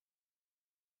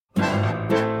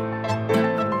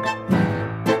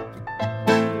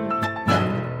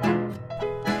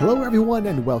Hello, everyone,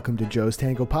 and welcome to Joe's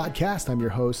Tango Podcast. I'm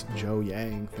your host, Joe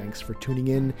Yang. Thanks for tuning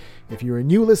in. If you're a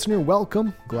new listener,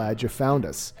 welcome. Glad you found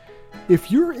us.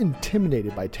 If you're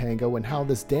intimidated by tango and how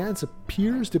this dance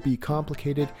appears to be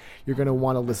complicated, you're going to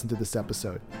want to listen to this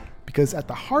episode. Because at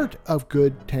the heart of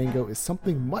good tango is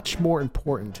something much more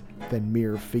important than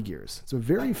mere figures. It's a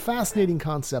very fascinating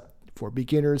concept for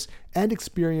beginners and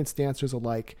experienced dancers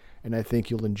alike, and I think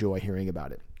you'll enjoy hearing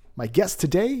about it. My guest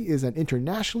today is an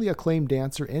internationally acclaimed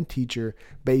dancer and teacher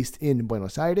based in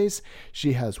Buenos Aires.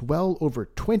 She has well over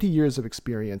 20 years of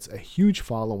experience, a huge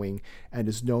following, and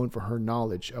is known for her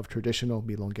knowledge of traditional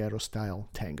milonguero-style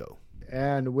tango.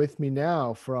 And with me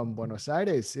now from Buenos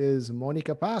Aires is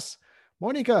Monica Paz.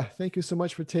 Monica, thank you so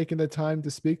much for taking the time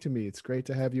to speak to me. It's great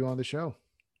to have you on the show.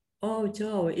 Oh,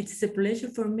 Joe, it's a pleasure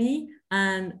for me,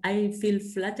 and I feel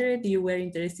flattered you were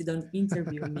interested in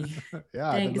interviewing me. Yeah,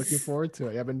 I've been looking forward to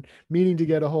it. I've been meaning to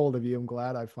get a hold of you. I'm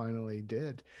glad I finally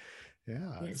did.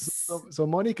 Yeah. Yes. So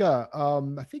Monica,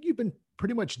 I think you've been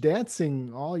pretty much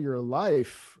dancing all your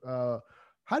life.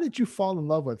 How did you fall in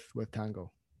love with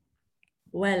tango?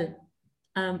 Well,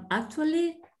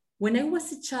 actually, when I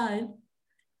was a child,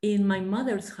 in my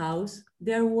mother's house,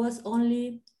 there was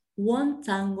only one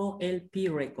tango LP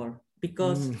record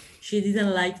because she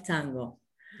didn't like tango.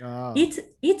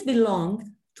 It belonged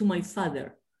to my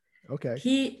father. Okay.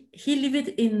 He lived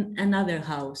in another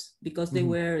house because they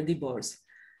were divorced.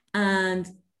 And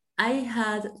I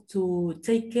had to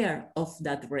take care of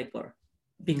that record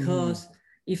because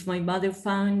if my mother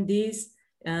found this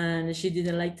and she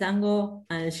didn't like tango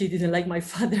and she didn't like my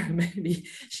father, maybe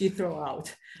she threw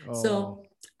out. So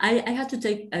I had to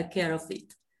take care of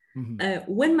it.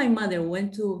 When my mother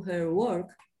went to her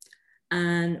work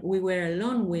and we were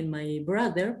alone with my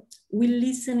brother, we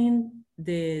listening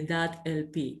that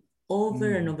LP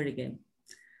over and over again.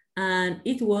 And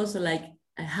it was like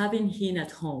having him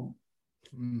at home.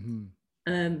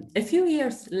 A few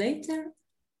years later,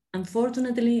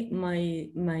 unfortunately, my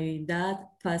dad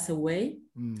passed away.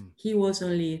 He was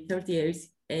only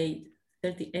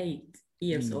 38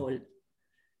 years old.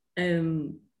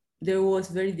 There was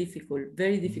very difficult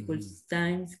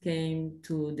times came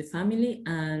to the family,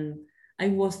 and I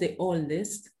was the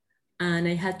oldest, and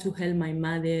I had to help my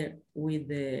mother with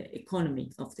the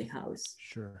economy of the house.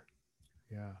 Sure,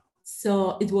 yeah.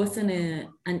 So it wasn't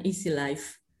an easy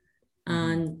life,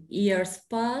 and years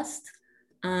passed,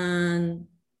 and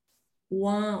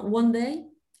one day,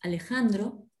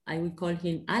 Alejandro, I will call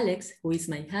him Alex, who is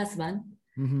my husband,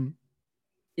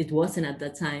 it wasn't at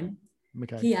that time,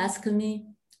 he asked me,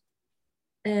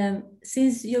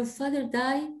 since your father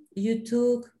died, you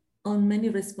took on many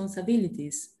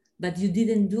responsibilities, but you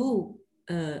didn't do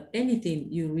anything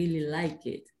you really like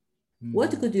it.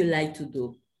 What could you like to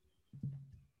do?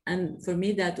 And for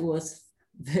me, that was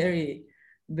very,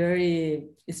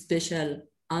 very special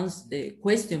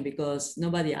question because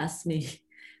nobody asked me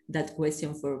that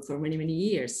question for many, many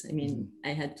years. I mean,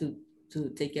 I had to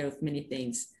take care of many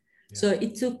things. Yeah. So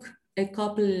it took a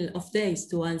couple of days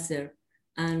to answer.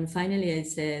 And finally I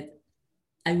said,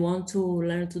 I want to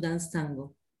learn to dance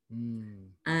tango.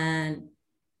 And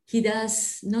he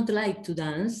does not like to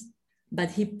dance,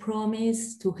 but he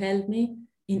promised to help me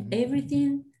in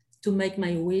everything to make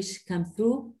my wish come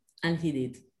through, and he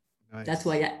did. Nice. That's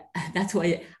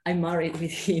why I married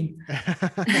with him.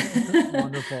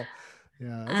 Wonderful.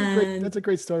 Yeah, that's a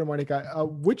great story, Monica.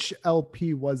 Which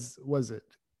LP was it?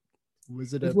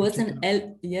 It was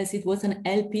an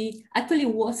LP. Actually,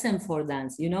 it wasn't for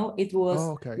dance. You know, it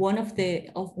was one of the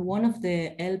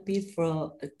LPs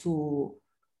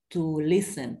to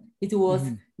listen. It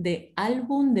was the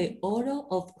Álbum de Oro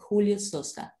of Julio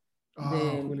Sosa.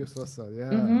 Julio Sosa,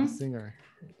 the singer.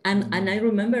 And I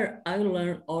remember I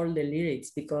learned all the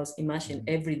lyrics because imagine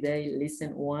every day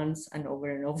listen once and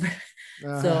over.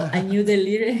 So I knew the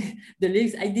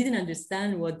lyrics. I didn't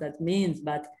understand what that means,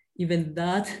 but even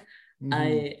that.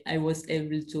 I was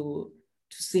able to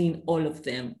sing all of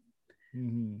them.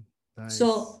 Nice.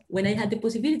 So when I had the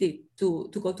possibility to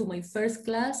go to my first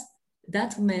class,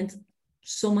 that meant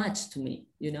so much to me,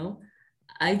 you know.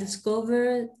 I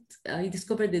discovered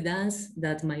the dance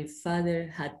that my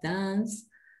father had danced,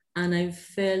 and I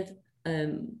felt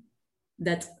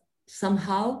that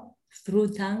somehow through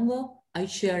tango, I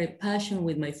share a passion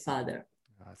with my father.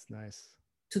 That's nice.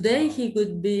 Today, he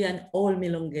could be an old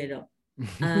milonguero.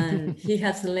 And he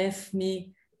has left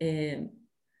me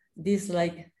this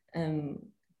like in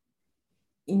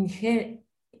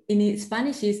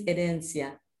Spanish is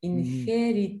herencia,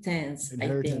 inheritance, I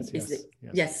think.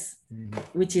 Yes.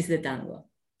 Which is the tango.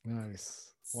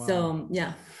 Nice. Wow. So,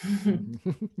 yeah.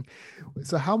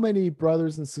 So how many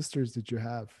brothers and sisters did you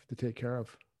have to take care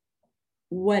of?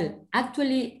 Well,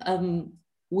 actually,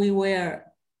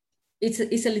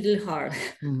 it's a little hard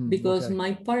because okay.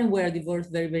 my parents were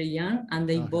divorced very, very young, and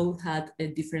they Okay. both had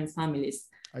different families.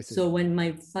 I see. So when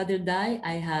my father died,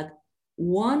 I had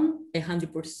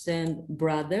 100%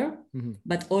 brother,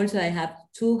 but also I have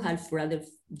two half brothers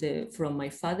from my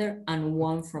father and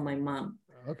one from my mom.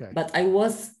 Okay. But I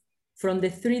was, from the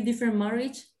three different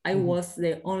marriage, I was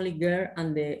the only girl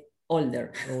and the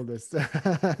oldest.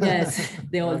 Yes,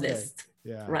 the oldest. Okay.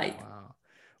 Yeah. Right. Wow.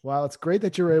 Wow. It's great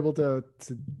that you were able to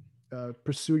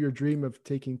pursue your dream of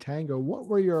taking tango. What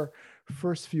were your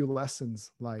first few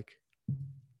lessons like?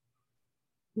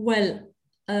 Well,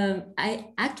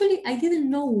 I didn't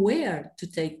know where to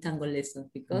take tango lessons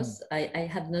because I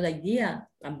had no idea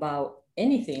about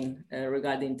anything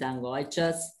regarding tango. I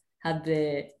just had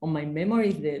on my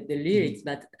memory the lyrics,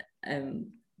 but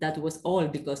that was all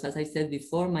because, as I said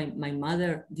before, my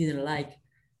mother didn't like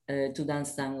to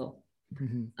dance tango.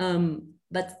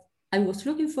 But I was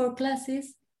looking for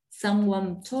classes.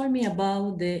 Someone told me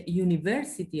about the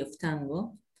University of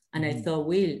Tango, and I thought,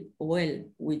 well,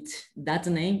 with that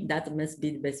name, that must be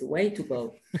the best way to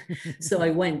go. So I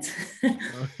went.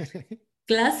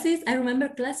 Classes, I remember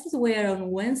classes were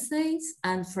on Wednesdays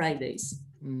and Fridays.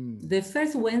 The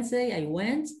first Wednesday I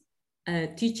went,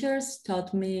 teachers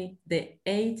taught me the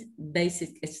 8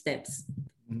 basic steps.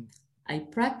 I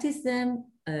practiced them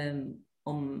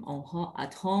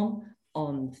at home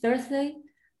on Thursday,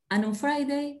 and on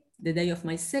Friday, the day of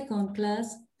my second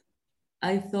class,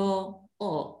 I thought,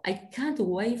 oh, I can't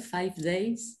wait 5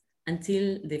 days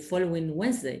until the following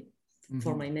Wednesday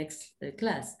for my next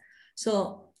class.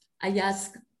 So I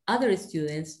asked other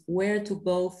students where to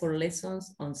go for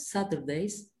lessons on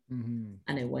Saturdays, and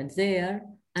I went there.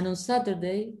 And on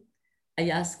Saturday, I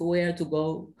asked where to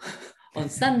go on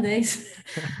Sundays,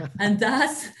 and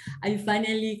thus I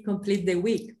finally complete the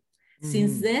week.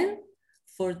 Since then,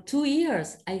 for 2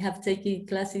 years, I have taken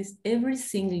classes every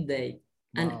single day.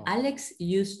 Wow. And Alex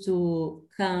used to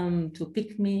come to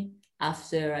pick me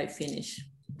after I finish.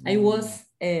 I was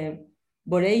a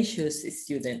voracious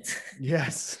student.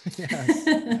 Yes,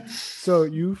 yes. So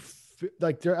you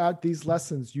at these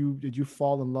lessons, did you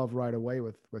fall in love right away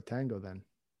with tango then?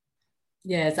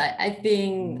 Yes, I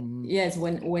think, yes,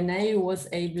 when I was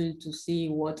able to see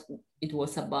what it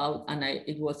was about, and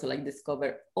it was like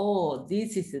discover, oh,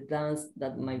 this is a dance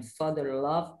that my father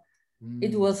loved.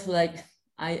 It was like,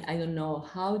 I don't know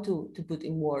how to put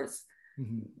in words,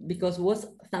 because it was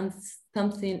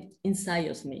something inside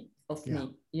of me,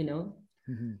 you know.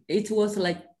 It was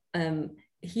like,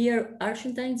 here,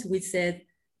 Argentines, we said,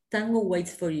 tango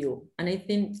waits for you. And I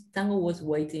think tango was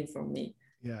waiting for me.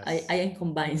 Yes. I am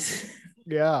combined.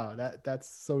 Yeah, that's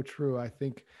so true. I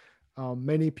think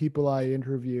many people I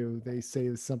interview, they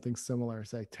say something similar,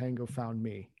 say tango found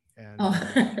me. And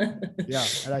yeah,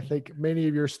 and I think many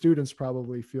of your students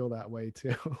probably feel that way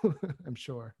too. I'm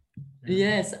sure. Yeah.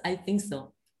 Yes, I think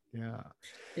so. Yeah.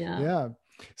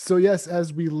 So yes,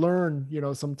 as we learn,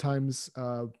 sometimes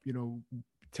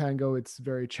tango, it's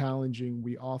very challenging.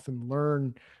 We often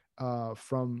learn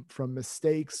from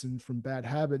mistakes and from bad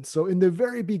habits. So in the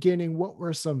very beginning, what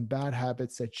were some bad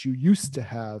habits that you used to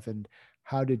have, and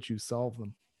how did you solve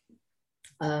them?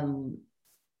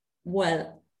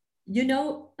 Well,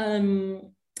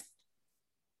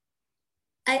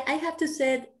 I have to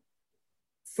say,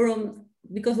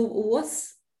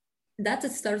 because that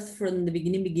starts from the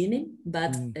beginning,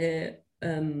 but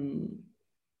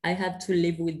I had to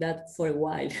live with that for a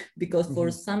while, because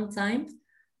for some time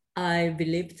I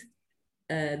believed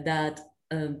that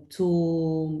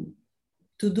to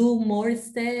do more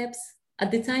steps. At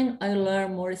the time, I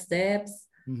learned more steps,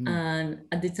 and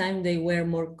at the time they were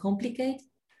more complicated.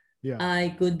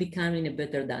 I could become a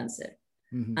better dancer.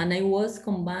 And I was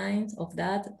combined of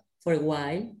that for a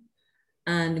while,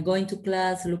 and going to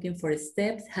class looking for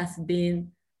steps has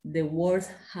been the worst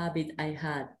habit I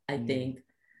had, I think.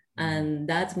 And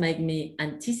that made me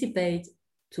anticipate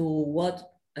to what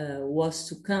was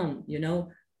to come,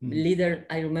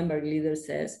 I remember leader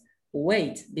says,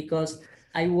 wait, because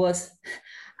I was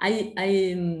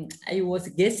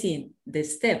guessing the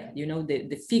step,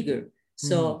 the figure.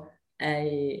 So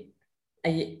I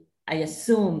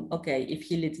assume, okay, if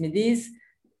he leads me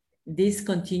this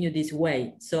continue this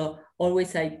way. So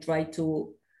always I try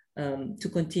to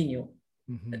continue,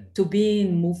 to be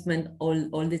in movement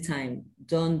all the time.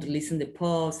 Don't listen the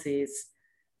pauses.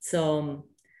 So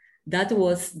that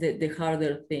was the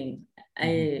harder thing.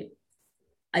 I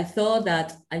thought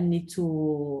that I need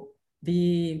to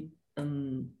be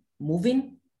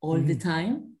moving all the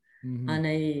time, and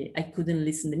I couldn't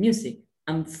listen to music.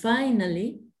 And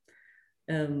finally,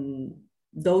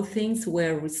 those things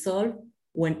were resolved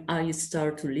when I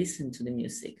start to listen to the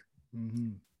music.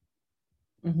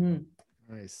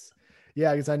 Nice.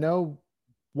 Yeah, because I know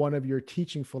one of your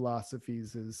teaching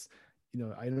philosophies is,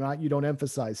 you don't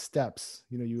emphasize steps,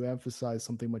 you emphasize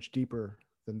something much deeper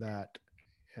than that.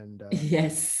 And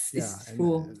yes, it's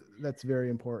true. That's very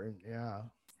important. Yeah.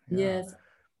 Yes.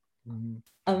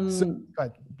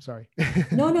 Sorry.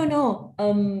 No.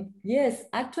 Yes,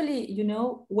 actually,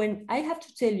 when I have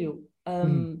to tell you,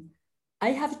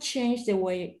 I have changed the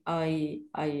way I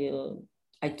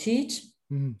teach,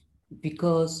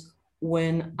 because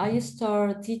when I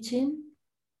start teaching,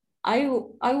 I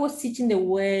was teaching the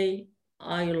way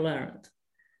I learned.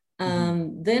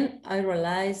 Then I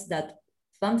realized that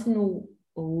something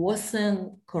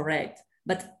wasn't correct,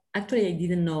 but actually I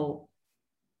didn't know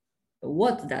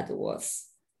what that was.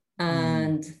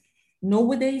 And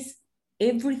nowadays,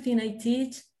 everything I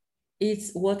teach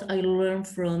is what I learned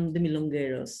from the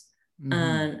milongueros.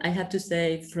 And I have to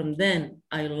say, from then,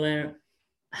 I learned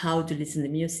how to listen to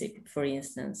music, for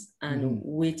instance, and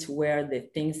which were the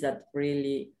things that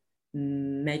really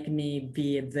make me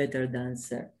be a better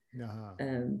dancer.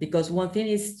 Because one thing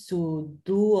is to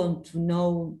do and to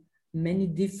know many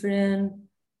different,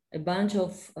 a bunch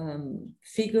of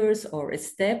figures or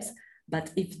steps, but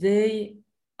if they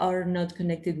are not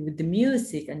connected with the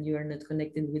music and you are not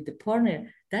connected with the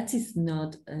partner, that is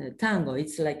not tango.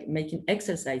 It's like making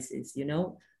exercises,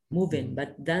 moving,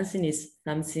 but dancing is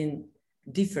something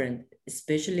different,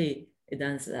 especially a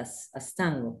dance as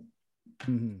tango.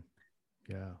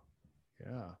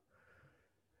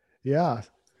 Yeah.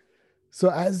 So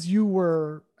as you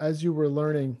were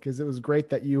learning, because it was great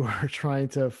that you were trying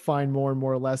to find more and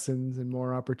more lessons and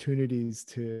more opportunities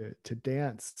to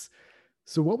dance.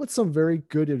 So what was some very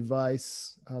good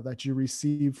advice that you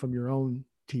received from your own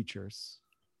teachers?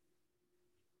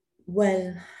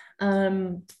 Well,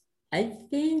 I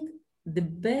think the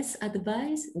best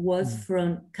advice was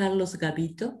from Carlos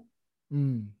Gavito.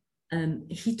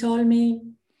 He told me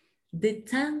the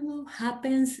tango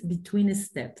happens between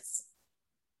steps.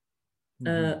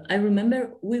 I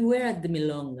remember we were at the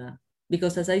Milonga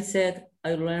because, as I said,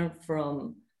 I learned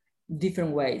from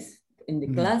different ways in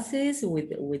the classes with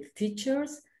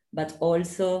teachers, but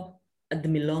also at the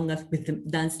Milongas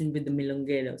dancing with the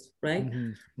Milongueros, right?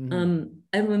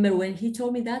 I remember when he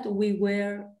told me that we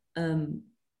were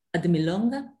at the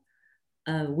Milonga,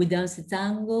 we danced a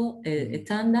tango, a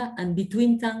tanda, and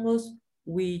between tangos,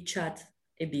 we chat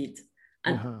a bit.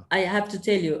 And I have to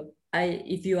tell you,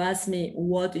 if you ask me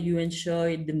what you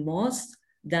enjoyed the most,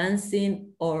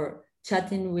 dancing or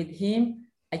chatting with him,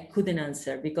 I couldn't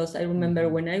answer, because I remember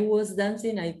when I was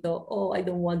dancing, I thought, oh, I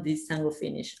don't want this tango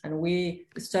finish. And we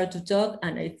start to talk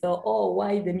and I thought, oh,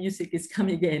 why the music is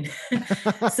coming again?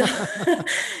 So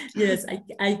yes,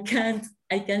 I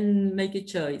can make a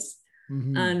choice.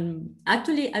 And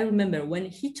actually, I remember when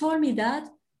he told me that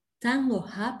tango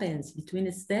happens between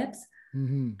steps,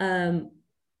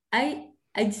 I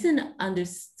didn't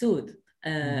understood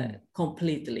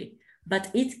completely,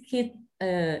 but it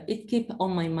kept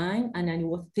on my mind, and I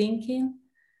was thinking.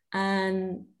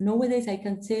 And nowadays I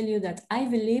can tell you that I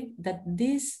believe that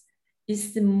this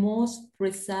is the most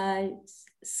precise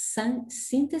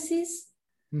synthesis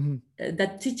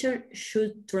that teacher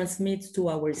should transmit to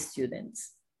our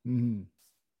students.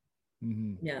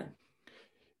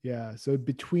 Yeah. So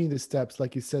between the steps,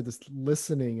 like you said, this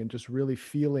listening and just really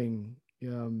feeling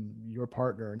your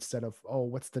partner instead of, oh,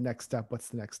 what's the next step?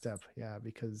 Yeah.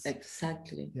 Because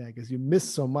you miss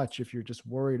so much if you're just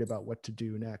worried about what to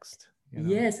do next.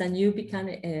 Yes. And you become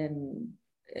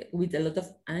with a lot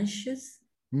of anxious.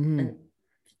 And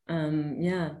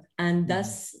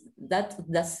that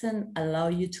doesn't allow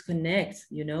you to connect,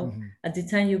 at the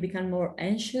time you become more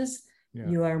anxious,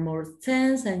 you are more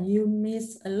tense, and you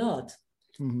miss a lot.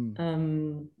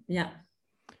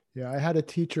 I had a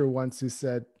teacher once who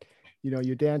said,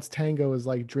 you dance tango is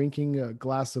like drinking a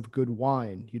glass of good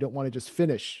wine. You don't want to just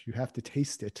finish, you have to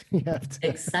taste it. You have to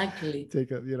exactly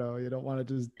take it, you don't want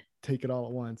to just take it all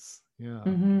at once.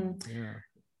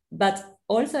 But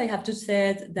also I have to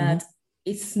say that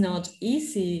it's not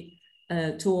easy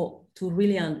to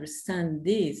really understand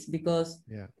this, because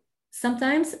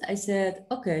sometimes I said,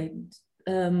 okay,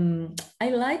 I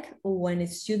like when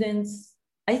students,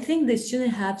 I think the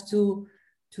students have to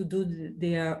do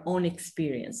their own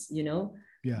experience,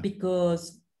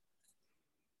 because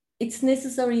it's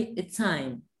necessary a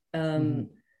time.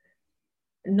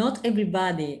 Not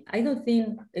everybody, I don't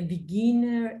think a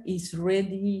beginner is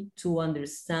ready to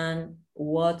understand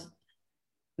what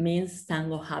means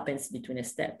tango happens between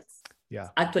steps.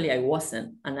 Actually I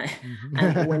wasn't,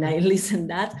 and when I listened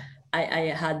that,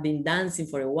 I had been dancing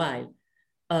for a while,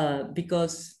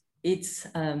 because it's,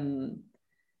 there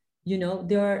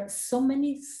are so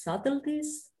many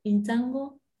subtleties in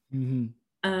tango,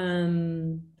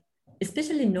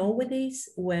 especially nowadays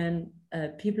when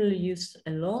people use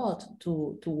a lot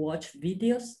to watch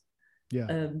videos.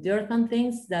 There are some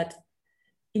things that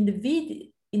in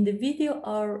the video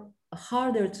are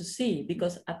harder to see,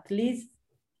 because at least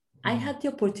I had the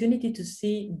opportunity to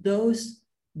see those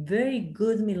very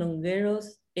good milongueros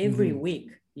every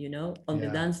week, on the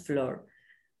dance floor.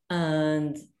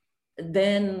 And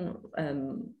then,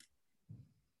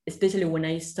 especially when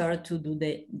I started to do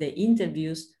the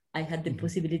interviews, I had the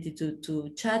possibility to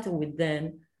chat with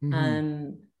them,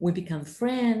 and we became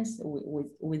friends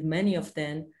with many of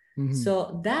them.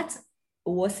 So that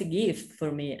was a gift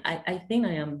for me. I think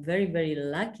I am very, very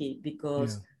lucky,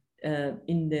 because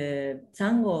in the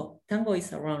tango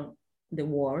is around the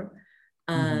world,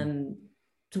 and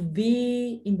to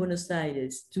be in Buenos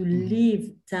Aires, to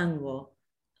live tango,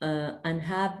 and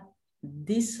have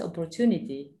this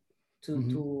opportunity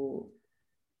to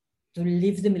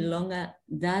live the milonga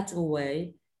that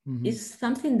way, is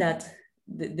something that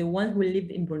the ones who live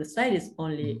in Buenos Aires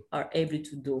only are able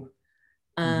to do.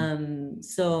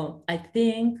 So I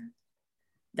think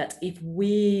that if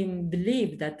we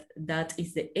believe that that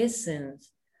is the essence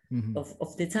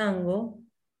of the tango,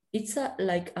 it's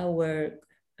like our,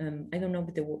 I don't know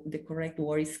if the correct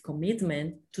word is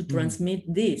commitment to transmit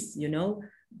this,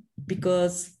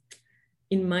 because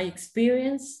in my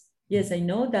experience, yes, I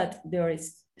know that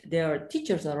there are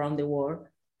teachers around the world,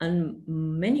 and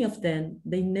many of them,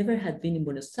 they never had been in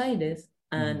Buenos Aires.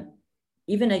 And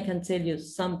even I can tell you,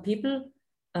 some people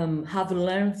have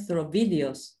learned through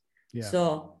videos.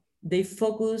 So they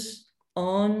focus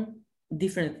on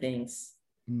different things.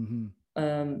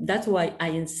 That's why I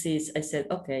insist. I said,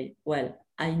 okay, well,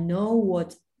 I know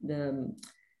what the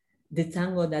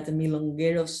tango that the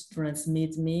milongueros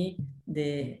transmit me,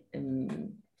 the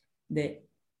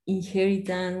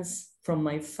inheritance from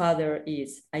my father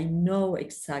is. I know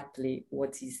exactly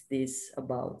what is this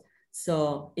about.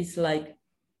 So it's like,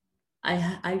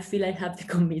 I feel I have the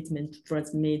commitment to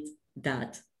transmit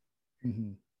that.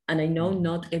 And I know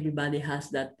not everybody has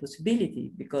that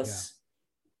possibility, because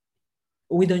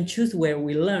we don't choose where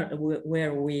we learn,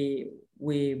 where we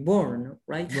born,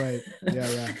 right? Right.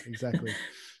 Yeah, exactly.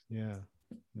 Yeah.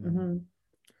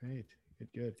 Great.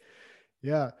 Good.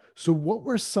 Yeah. So what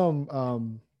were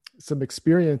some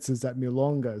experiences at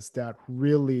milongas that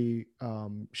really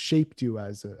shaped you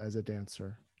as a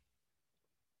dancer?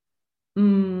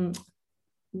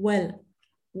 Well,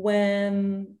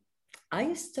 when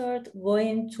I start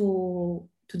going to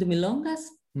the milongas,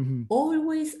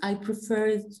 always I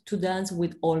preferred to dance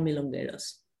with all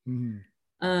milongueros.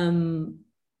 One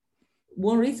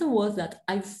reason was that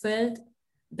I felt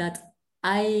that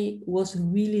I was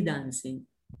really dancing,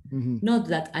 not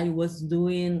that I was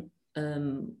doing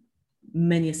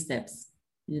many steps,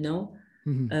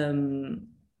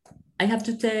 I have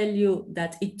to tell you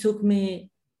that it took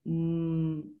me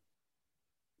 2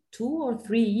 or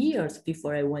 3 years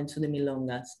before I went to the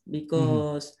milongas,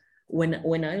 because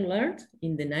when I learned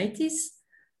in the 90s,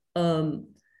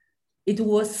 it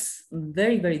was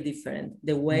very, very different.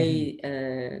 The way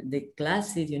the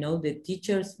classes, the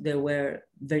teachers, there were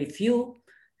very few.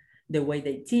 The way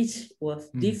they teach was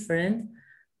different.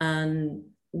 And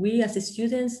we as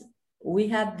students, we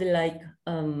had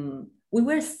we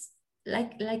were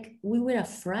we were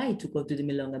afraid to go to the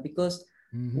milonga, because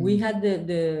we had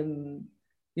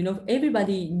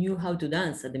everybody knew how to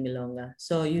dance at the milonga.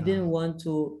 So you didn't want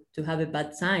to have a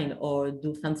bad time or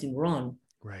do something wrong.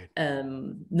 Right.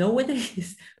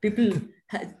 Nowadays, people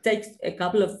take a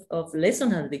couple of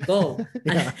lessons as they go.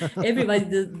 And everybody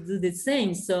do the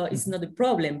same, so it's not a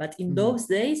problem. But in those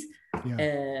days,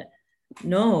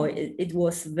 no, it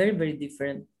was very, very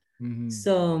different.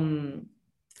 So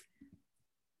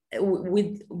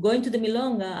with going to the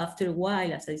milonga, after a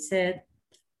while, as I said,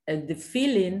 the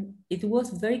feeling, it was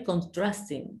very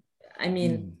contrasting. I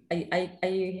mean,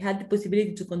 I had the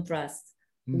possibility to contrast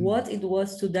what it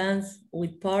was to dance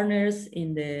with partners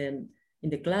in the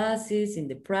classes, in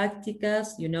the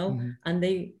practicas, and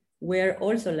they were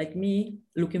also like me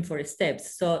looking for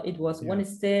steps. So it was one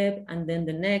step, and then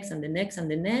the next, and the next, and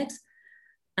the next.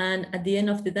 And at the end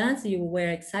of the dance, you were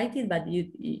excited, but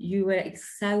you were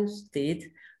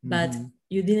exhausted, but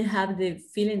you didn't have the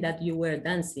feeling that you were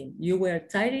dancing. You were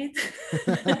tired,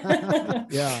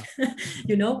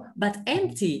 but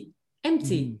empty.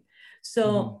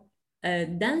 So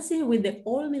dancing with the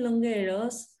old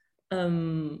milongueros,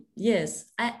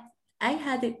 yes, I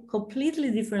had a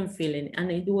completely different feeling,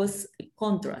 and it was a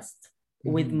contrast.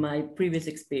 with my previous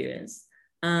experience.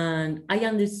 And I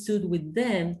understood with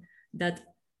them that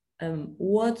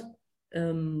what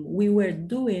we were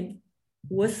doing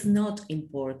was not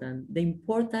important. The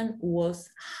important was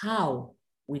how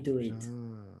we do it.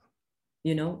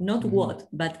 You know, not what,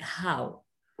 but how.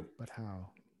 But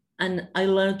how. And I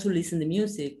learned to listen to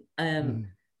music.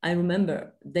 I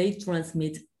remember they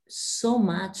transmit so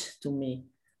much to me.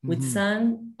 With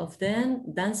some of them,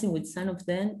 dancing with some of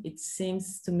them, it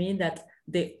seems to me that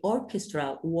the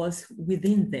orchestra was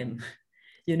within them.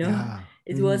 You know,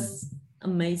 it was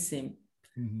amazing.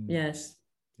 Yes.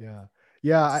 Yeah.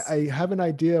 Yeah, I have an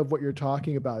idea of what you're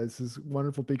talking about. This is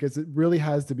wonderful because it really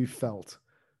has to be felt.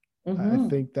 I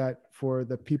think that for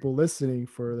the people listening,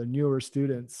 for the newer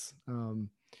students,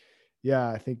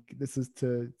 I think this is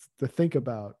to think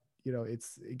about. You know,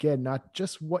 it's again not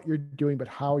just what you're doing, but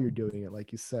how you're doing it,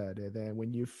 like you said. And then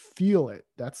when you feel it,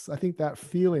 I think that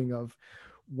feeling of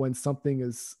when something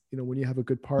is, you know, when you have a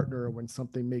good partner, or when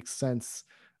something makes sense,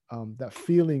 that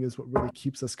feeling is what really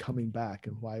keeps us coming back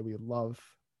and why we love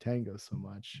tango so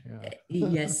much. Yeah.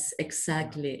 Yes,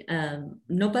 exactly.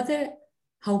 No matter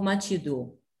how much you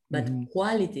do, but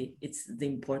quality, it's the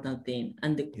important thing.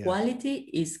 And the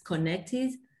quality is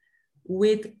connected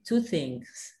with two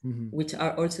things, which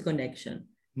are also connection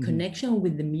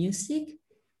with the music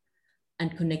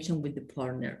and connection with the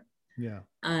partner. Yeah.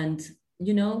 And,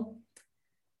 you know,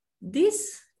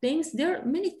 these things, there are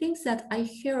many things that I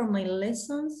hear on my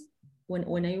lessons.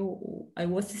 When I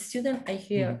was a student, I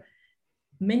hear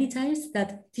many times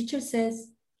that teacher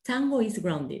says, tango is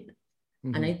grounded.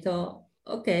 And I thought,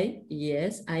 okay,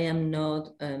 yes, I am not,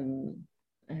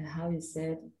 how you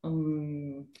said,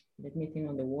 let me think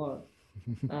on the word.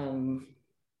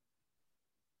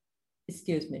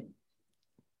 Excuse me,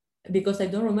 because I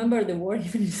don't remember the word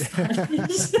even in Spanish.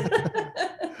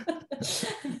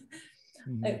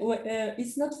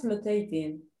 It's not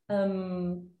flotating.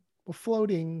 Well,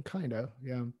 floating, kind of,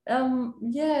 yeah.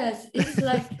 Yes, it's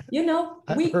like, you know,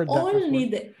 we all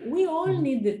need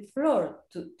the floor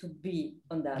to be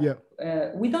on that.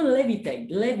 Yeah. We don't levitate.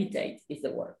 Levitate is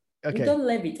the word. Okay. We don't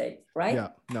levitate, right? Yeah.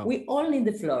 No. We all need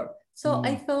the floor. So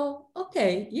I thought,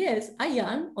 okay, yes, I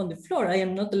am on the floor. I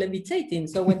am not levitating.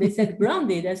 So when they said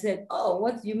grounded, I said, oh,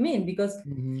 what do you mean? Because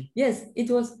yes,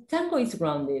 it was tango is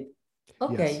grounded.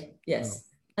 Okay, yes.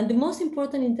 And the most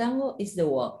important in tango is the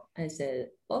walk. I said,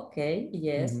 okay,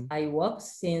 yes, I walk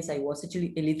since I was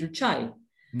actually a little child.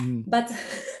 But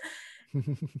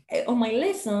on my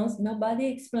lessons, nobody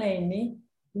explained me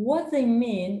what they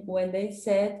mean when they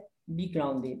said be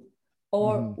grounded,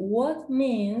 or what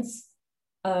means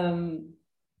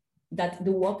that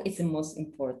the walk is the most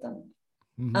important.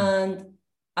 And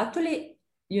actually,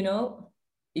 you know,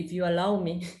 if you allow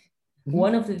me,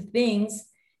 one of the things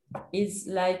is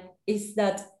that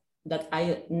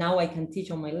I can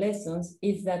teach on my lessons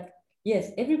is that,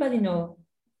 yes, everybody know,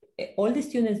 all the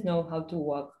students know how to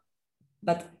walk,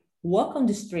 but walk on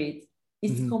the street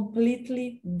is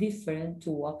completely different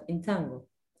to walk in tango.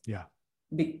 Yeah.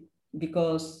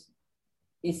 Because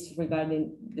it's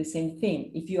regarding the same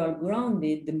thing. If you are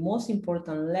grounded, the most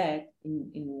important leg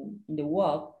in the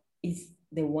walk is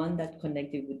the one that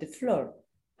connected with the floor.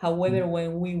 However,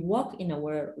 when we walk in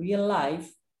our real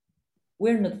life,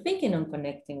 we're not thinking on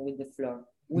connecting with the floor.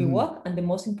 We walk, and the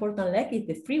most important leg is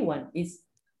the free one. Is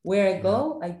where I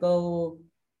go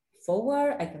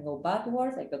forward, I can go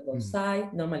backwards, I can go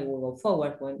side. Normally we go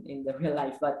forward when in the real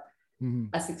life, but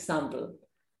as example.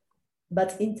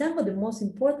 But in tango, the most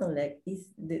important leg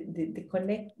is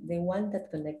the one that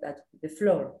connects that with the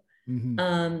floor.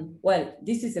 Well,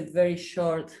 this is a very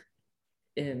short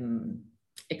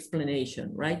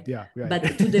explanation, right? Yeah, right.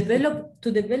 But to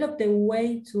develop the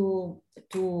way to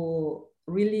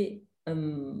really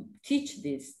teach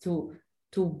this,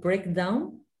 to break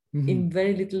down in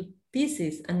very little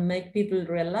pieces and make people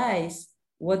realize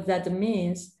what that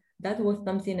means, that was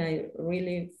something I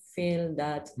really feel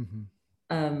that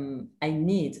I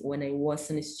need when I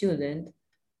was a student.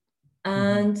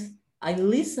 And I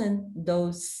listened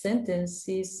those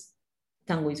sentences,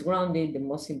 tango is grounded, the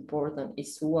most important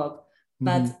is to walk.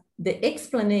 But the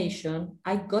explanation,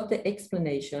 I got the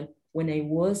explanation when I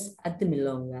was at the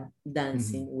Milonga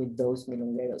dancing with those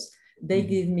Milongueros. They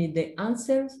give me the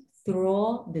answers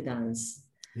through the dance.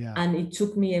 Yeah. And it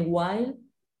took me a while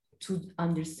to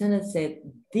understand and say,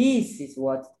 this is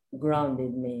what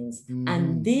grounded means.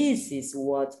 And this is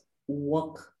what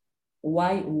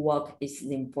why walk is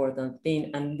the important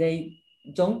thing. And they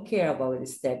don't care about the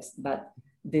steps, but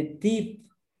the deep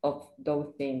of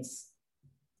those things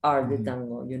are the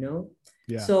tango, you know?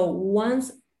 Yeah. So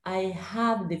once I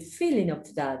have the feeling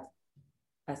of that,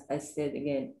 as I said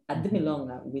again, at the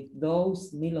Milonga with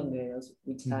those milongueros,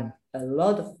 which had a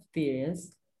lot of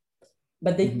experience,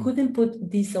 but they couldn't put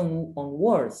this on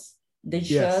words. They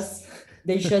just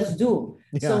do.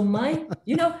 So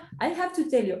I have to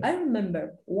tell you, I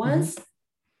remember once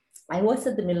I was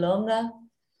at the Milonga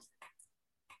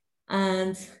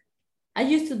and I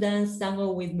used to dance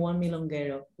tango with one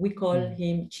milonguero. We call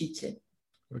him Chiche.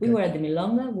 We were at the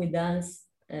Milonga, we danced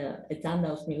a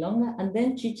Tanda's Milonga, and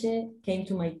then Chiche came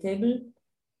to my table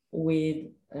with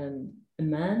a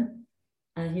man,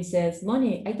 and he says,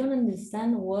 Moni, I don't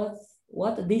understand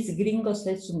what this gringo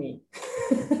says to me.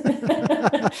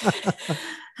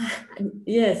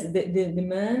 Yes, the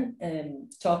man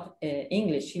talked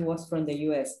English. He was from the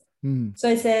US. So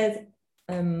I said,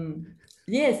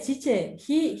 yes, Chiche,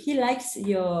 he likes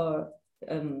your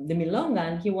the milonga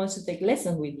and he wants to take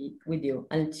lessons with you.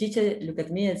 And Chiche looked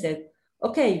at me and said,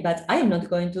 okay, but I'm not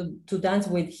going to dance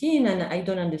with him and I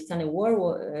don't understand a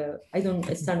word. I don't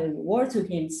understand a word to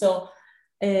him. So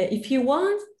if you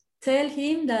want, tell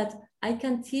him that I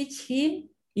can teach him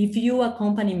if you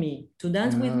accompany me to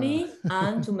dance with me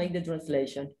and to make the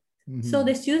translation. So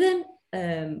the student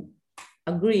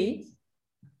agreed.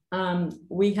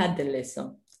 We had the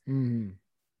lesson.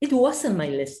 It wasn't my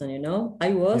lesson, you know.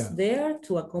 I was there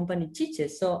to accompany Chiche.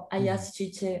 So I asked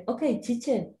Chiche, okay,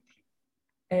 Chiche,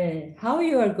 how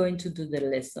you are going to do the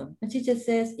lesson? And Chiche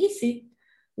says, easy.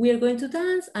 We are going to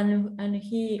dance, and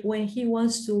when he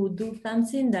wants to do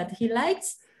something that he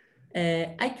likes,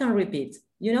 I can repeat.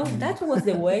 You know, that was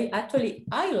the way actually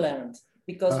I learned.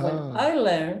 Because when I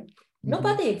learned,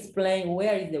 nobody explained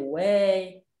where is the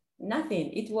way,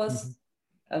 nothing. It was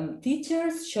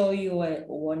teachers show you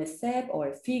one step or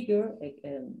a figure,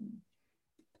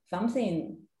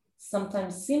 something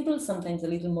sometimes simple, sometimes a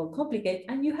little more complicated,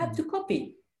 and you have to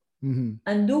copy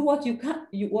and do what you can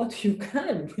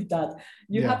with that.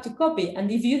 You have to copy.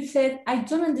 And if you said, I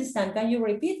don't understand, can you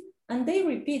repeat? And they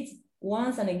repeat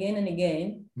once and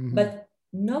again, but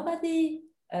nobody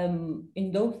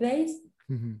in those days,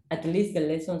 at least the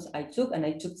lessons I took, and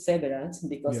I took several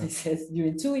because I said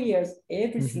during 2 years,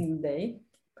 every single day,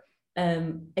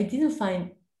 I didn't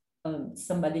find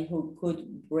somebody who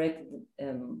could break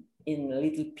in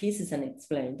little pieces and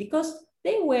explain, because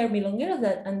they were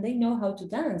milongueros and they know how to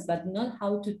dance, but not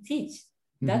how to teach.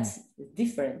 That's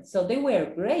different. So they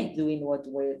were great doing what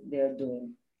they're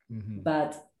doing.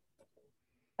 But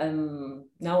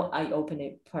now I open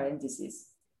a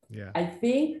parenthesis. I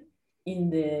think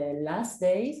in the last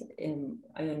days,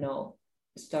 I don't know,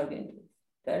 starting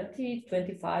 30,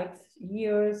 25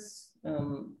 years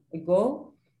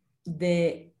ago,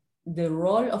 the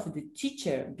role of the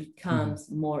teacher becomes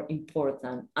more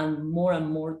important, and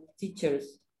more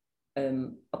teachers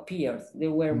appears.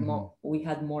 There were more. We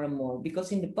had more and more,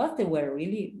 because in the past there were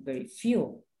really very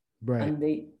few, and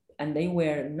they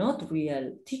were not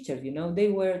real teachers. You know, they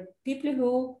were people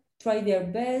who tried their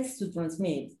best to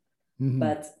transmit,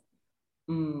 but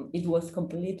it was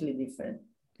completely different.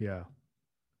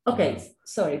 Okay,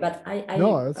 sorry, but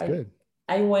No, that's good.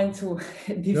 I went to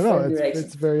different directions.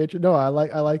 It's very interesting. No, I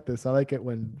like this. I like it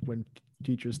when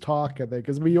teachers talk,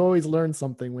 because we always learn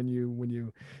something when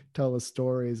you tell us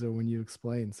stories or when you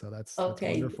explain. So that's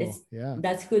wonderful.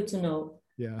 That's good to know.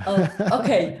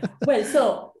 Okay. Well,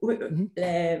 so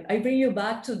I bring you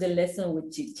back to the lesson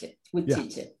with Chiche.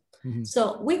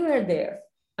 So we were there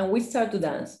and we started to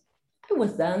dance. I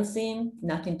was dancing,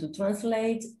 nothing to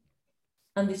translate,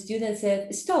 and the student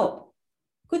said, "Stop.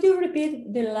 Could you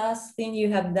repeat the last thing you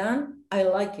have done? I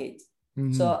like it."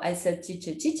 So I said,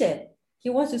 Chiche, he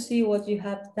wants to see what you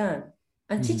have done.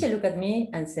 And Chiche looked at me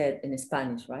and said in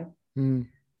Spanish, right?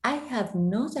 I have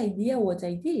no idea what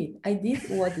I did. I did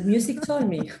what music told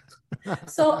me.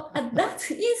 So at that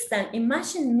instant,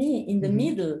 imagine me in the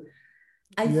middle.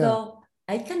 I thought,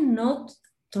 I cannot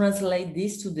translate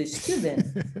this to the student.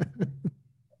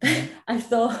 I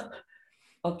thought,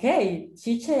 okay,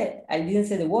 Chiche, I didn't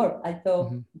say the word. I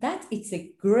thought that it's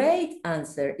a great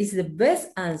answer. It's the best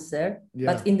answer,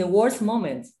 but in the worst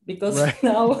moment, because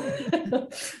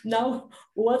now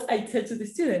what I tell to the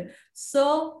student.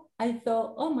 So I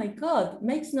thought, oh my God,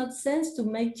 makes not sense to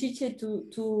make Chiche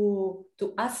to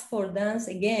ask for dance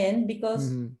again,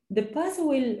 because the pass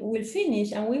will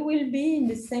finish and we will be in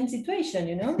the same situation,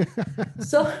 you know?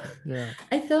 So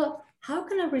I thought, how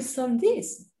can I resolve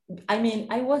this? I mean,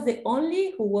 I was the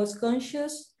only who was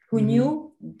conscious, who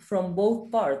knew from both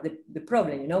parts the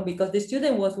problem, you know, because the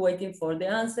student was waiting for the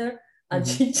answer and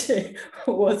Chiche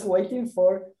was waiting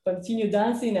for continue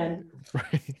dancing. And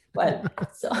well,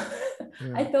 so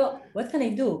I thought, what can I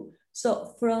do?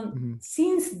 So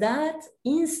since that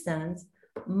instant,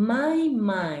 my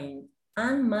mind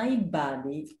and my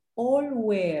body all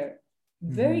were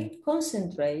very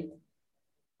concentrated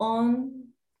on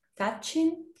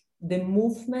catching the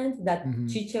movement that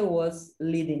teacher was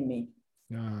leading me.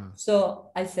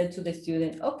 So I said to the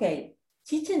student, okay,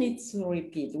 teacher needs to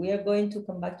repeat. We are going to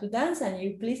come back to dance and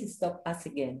you please stop us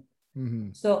again.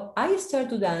 So I started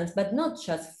to dance, but not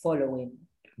just following.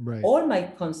 Right. All my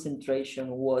concentration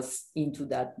was into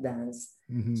that dance.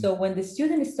 So when the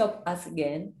student stopped us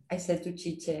again, I said to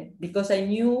Chiche, because I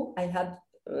knew I had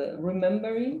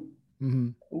remembering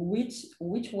which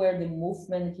were the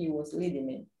movement he was leading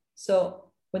me.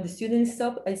 So when the student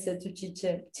stopped, I said to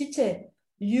Chiche, Chiche,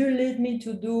 you lead me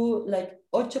to do like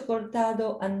ocho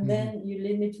cortado, and then you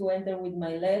lead me to enter with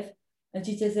my left. And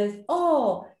Chiche says,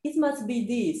 oh, it must be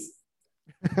this.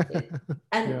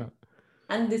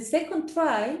 And the second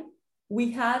try,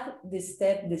 we had the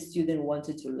step the student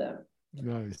wanted to learn.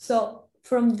 Nice. So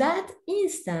from that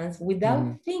instance,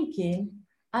 without thinking,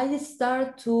 I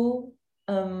start to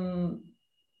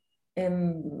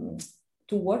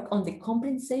work on the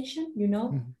compensation, you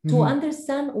know, to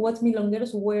understand what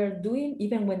milongueros were doing,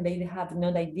 even when they have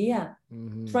no idea.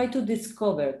 Try to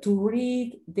discover, to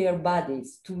read their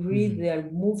bodies, to read their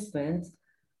movements,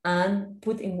 and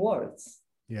put in words.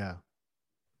 Yeah.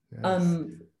 Yes.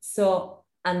 So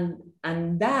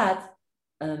and that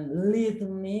led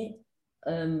me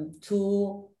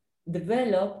to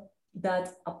develop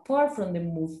that apart from the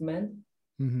movement,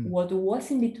 what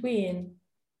was in between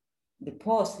the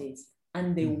poses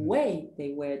and the way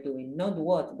they were doing, not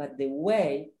what, but the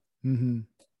way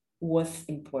was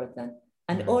important.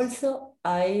 And also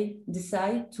I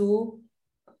decided to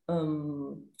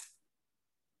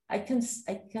I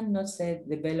cannot say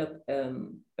develop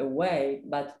a way,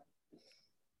 but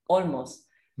almost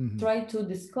try to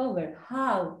discover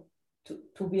how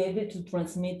to be able to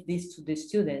transmit this to the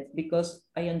students, because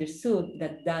I understood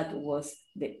that was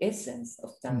the essence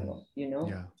of tango, you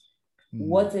know,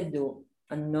 what they do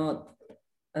and not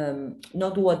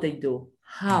what they do,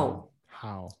 how.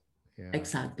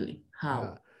 Exactly, how.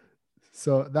 Yeah.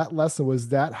 So that lesson, was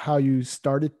that how you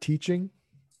started teaching?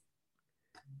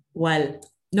 Well,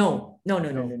 no.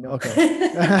 Okay.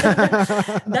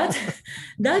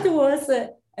 that was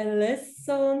a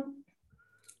lesson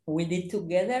we did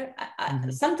together.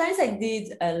 Sometimes I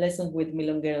did a lesson with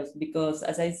milongueros because,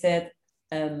 as I said,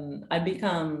 I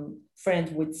become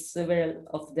friends with several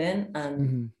of them,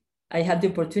 and I had the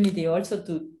opportunity also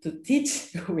to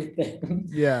teach with them.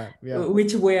 Yeah.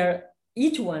 Which were,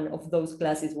 each one of those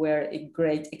classes were a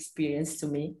great experience to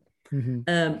me.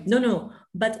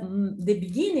 But the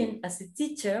beginning as a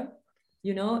teacher,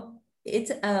 you know,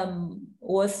 it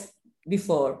was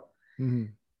before.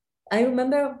 I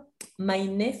remember my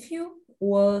nephew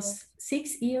was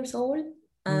 6 years old.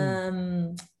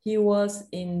 He was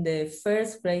in the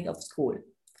first grade of school.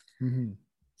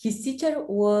 His teacher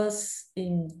was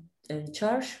in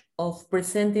charge of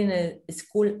presenting a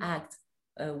school act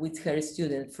with her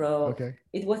students.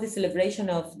 It was the celebration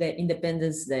of the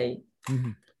Independence Day.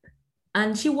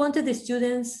 And she wanted the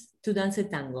students to dance a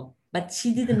tango, but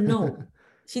she didn't know.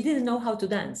 She didn't know how to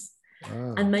dance.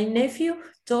 And my nephew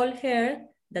told her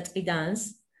that I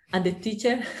dance, and the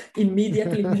teacher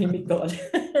immediately made me call.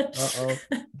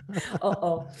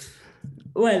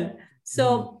 Well,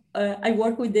 so I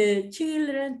work with the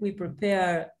children. We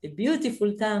prepare a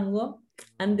beautiful tango,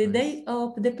 and the day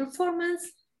of the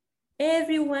performance,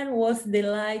 everyone was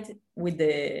delighted with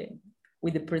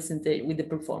the presentation, with the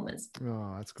performance.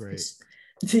 Oh, that's great.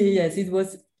 Yes, it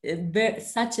was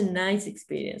such a nice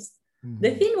experience.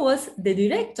 The thing was, the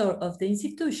director of the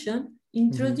institution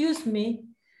introduced me,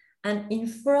 and in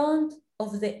front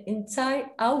of the entire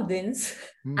audience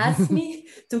asked me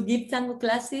to give tango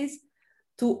classes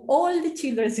to all the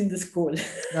children in the school.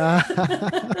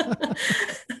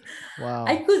 Wow.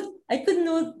 I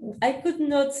could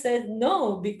not say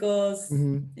no, because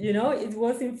you know, it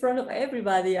was in front of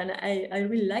everybody, and I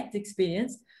really liked the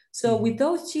experience. So with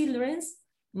those children,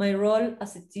 my role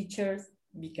as a teacher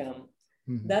began.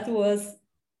 That was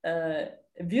a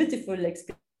beautiful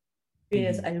experience.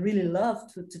 I really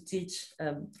love to teach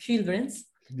children.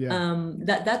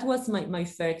 That was my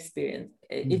first experience.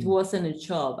 It wasn't a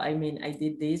job. I mean, I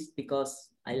did this because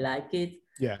I like it.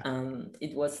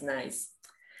 It was nice.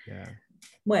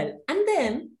 Well, and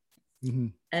then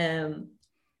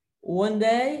one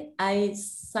day I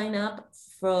signed up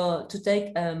to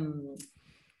take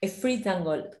a free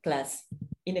tango class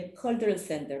in a cultural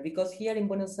center, because here in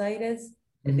Buenos Aires,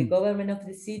 the government of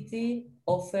the city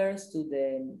offers to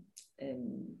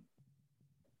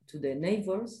the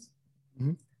neighbors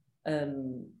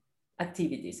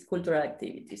activities, cultural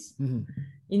activities. Mm-hmm.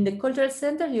 In the cultural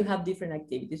center, you have different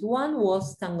activities. One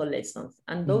was tango lessons,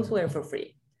 and those were for free.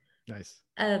 Nice.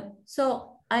 So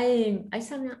I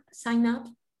signed up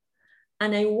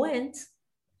and I went,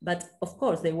 but of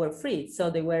course they were free. So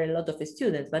there were a lot of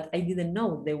students, but I didn't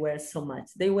know they were so much.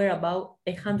 They were about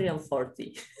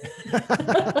 140.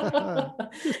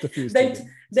 Just a few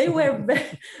they were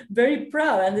very, very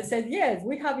proud, and they said, yes,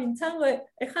 we have in tango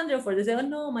 140. They said, oh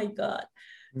no, my God.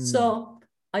 So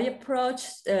I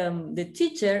approached the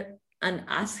teacher and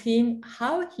asked him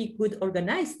how he could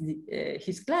organize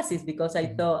his classes, because I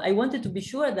thought I wanted to be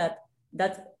sure that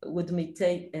would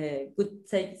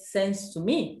take sense to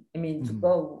me. I mean, to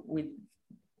go with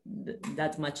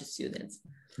that much students.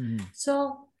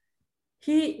 So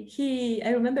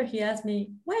I remember he asked me,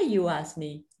 why you asked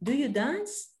me, do you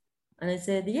dance? And I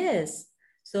said, yes.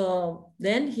 So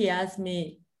then he asked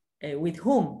me with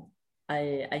whom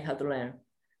I had to learn.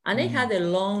 And I had a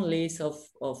long list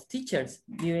of teachers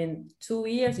during 2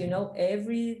 years,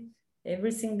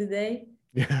 every single day.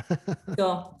 Yeah. So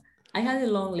I had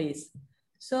a long list.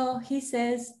 So he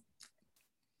says,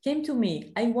 came to me,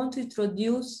 I want to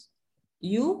introduce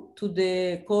you to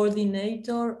the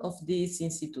coordinator of this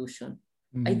institution.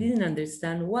 I didn't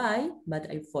understand why, but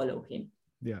I followed him.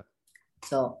 Yeah.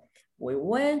 So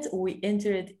we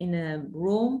entered in a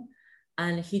room,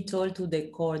 and he told to the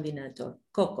coordinator,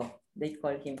 Coco, they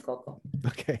call him Coco.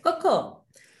 Okay.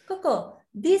 Coco,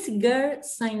 this girl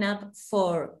signed up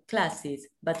for classes,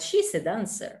 but she's a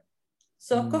dancer.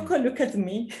 So Coco looked at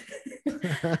me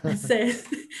and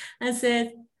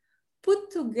said,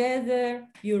 put together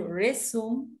your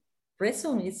resume.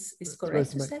 Resume is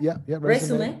correct. Resume. Yeah,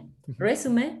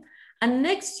 Resume. And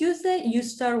next Tuesday, you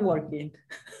start working.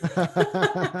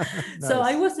 Nice. So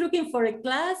I was looking for a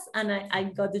class, and I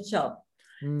got the job.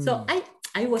 So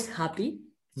I was happy,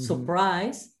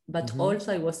 surprised, but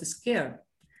also I was scared.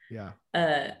 Yeah.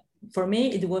 For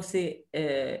me, it was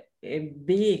a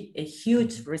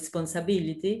huge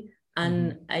responsibility,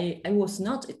 and I was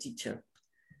not a teacher.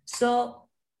 So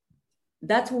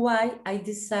that's why I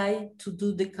decided to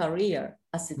do the career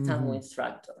as a tango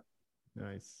instructor.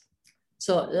 Nice.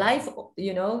 So life,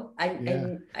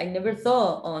 I never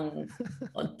thought on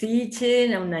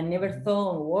teaching, and I never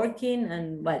thought on working,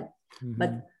 and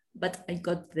but I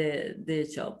got the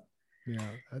job.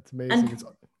 Yeah, that's amazing.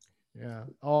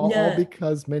 All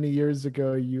because many years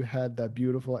ago you had that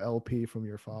beautiful LP from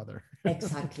your father.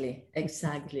 Exactly.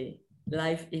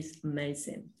 Life is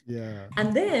amazing. Yeah.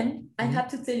 And then I have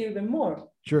to tell you even more.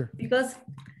 Sure. Because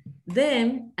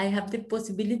then I have the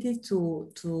possibility to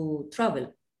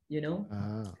travel,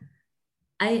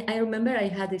 I remember I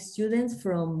had students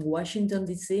from Washington,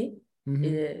 D.C.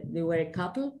 They were a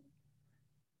couple.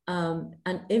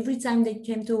 And every time they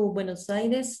came to Buenos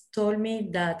Aires, told me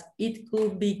that it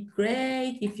could be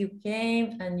great if you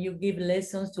came and you give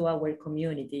lessons to our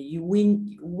community. We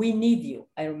need you.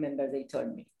 I remember they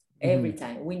told me every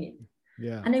time, we need.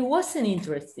 Yeah. And I wasn't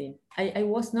interested. I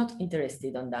was not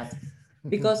interested on that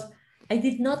because I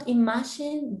did not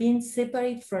imagine being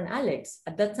separate from Alex.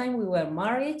 At that time, we were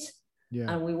married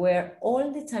and we were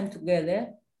all the time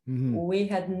together. We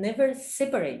had never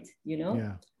separate,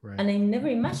 Yeah, right. And I never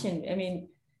imagined. I mean,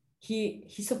 he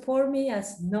supported me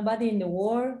as nobody in the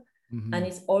world, and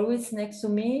he's always next to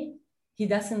me. He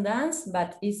doesn't dance,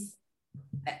 but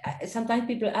sometimes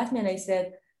people ask me, and I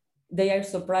said, they are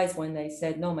surprised when I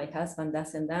said, no, my husband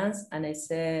doesn't dance. And I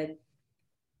said,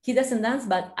 he doesn't dance,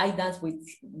 but I dance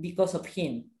because of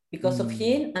him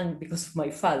and because of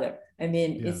my father. I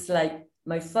mean, it's like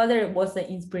my father was the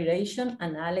inspiration,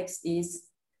 and Alex is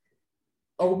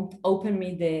open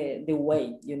me the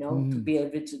way, to be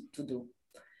able to do.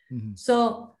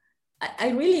 So I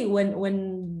really,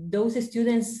 when those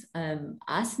students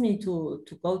asked me to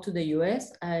go to the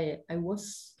US, I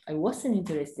wasn't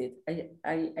interested.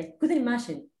 I couldn't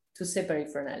imagine to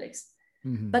separate from Alex.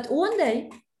 But one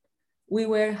day we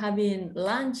were having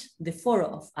lunch, the four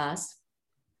of us,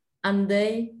 and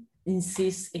they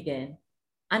insist again.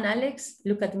 And Alex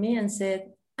looked at me and said,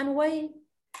 and why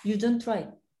you don't try?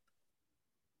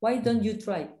 Why don't you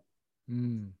try?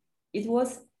 It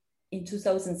was in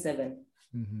 2007.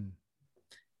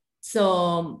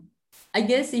 So I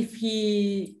guess if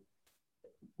he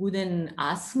wouldn't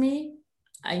ask me,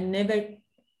 I never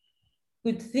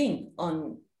could think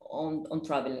on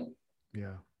traveling.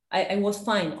 Yeah. I was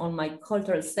fine on my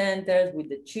cultural centers with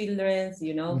the children,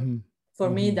 For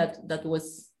me, that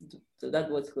was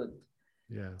good.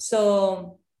 Yeah.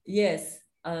 So yes,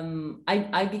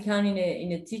 I became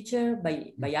a teacher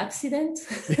by accident.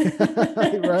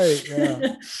 Right.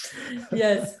 Yeah.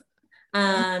 Yes,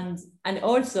 And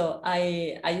also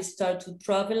I start to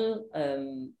travel.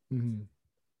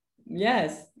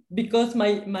 Yes, because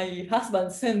my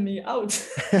husband sent me out.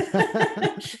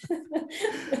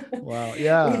 Wow.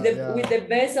 Yeah. With the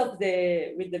best of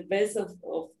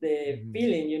the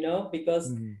feeling, you know,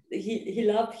 because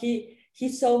he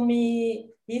saw me.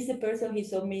 He's the person he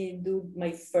saw me do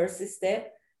my first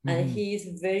step, and he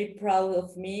is very proud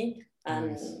of me.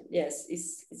 And yes,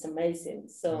 it's amazing.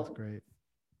 So that's great.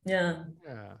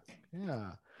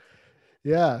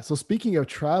 Yeah. So speaking of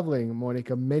traveling,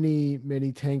 Monica,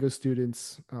 many tango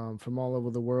students from all over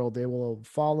the world, they will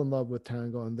fall in love with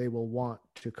tango and they will want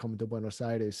to come to Buenos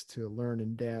Aires to learn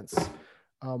and dance.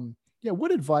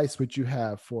 What advice would you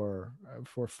have for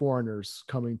foreigners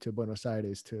coming to Buenos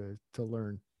Aires to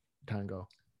learn tango?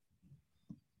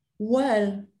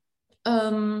 Well,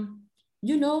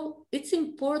 it's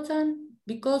important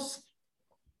because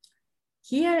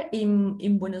here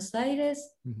in Buenos Aires,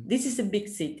 this is a big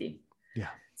city. Yeah.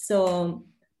 So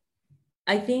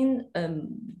I think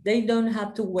they don't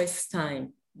have to waste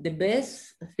time. The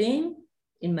best thing,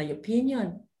 in my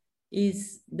opinion,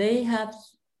 is they have,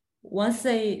 once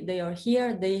they are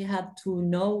here, they have to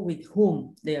know with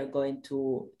whom they are going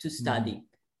to study.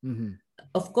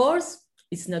 Of course,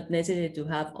 it's not necessary to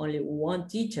have only one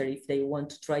teacher if they want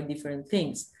to try different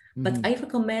things. But I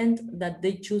recommend that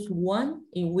they choose one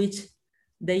in which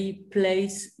they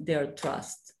place their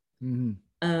trust.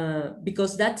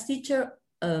 Because that teacher,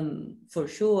 for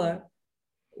sure,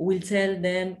 will tell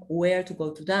them where to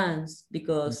go to dance,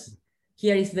 because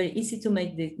here it's very easy to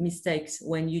make the mistakes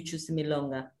when you choose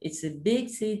milonga. It's a big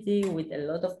city with a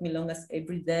lot of milongas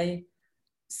every day.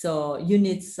 So you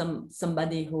need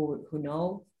somebody who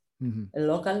know, a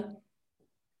local,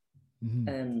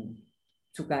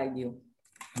 to guide you.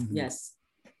 Yes,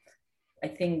 I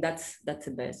think that's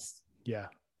the best.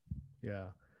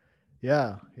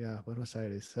 Buenos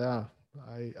Aires.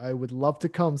 I would love to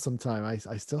come sometime.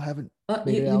 I still haven't.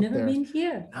 You never there. Been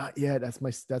here? Not yet. That's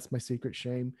my secret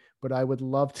shame. But I would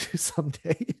love to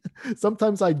someday.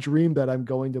 Sometimes I dream that I'm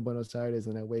going to Buenos Aires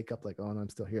and I wake up like, oh, no, I'm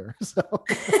still here. So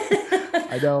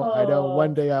I know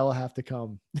one day I will have to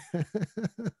come.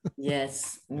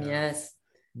 Yes.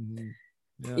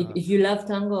 If you love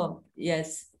tango,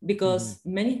 yes, because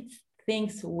many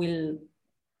things will,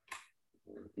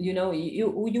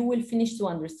 you will finish to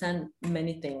understand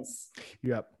many things.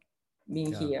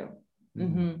 Being here.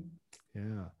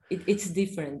 It's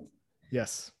different.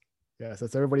 Yes,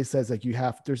 as everybody says, like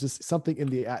there's just something in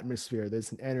the atmosphere,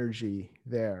 there's an energy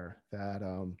there that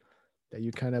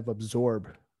you kind of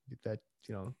absorb, that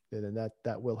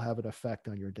that will have an effect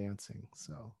on your dancing.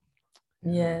 So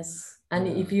yes, and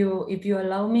if you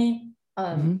allow me,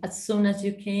 as soon as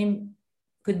you came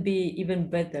could be even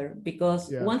better,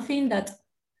 because one thing that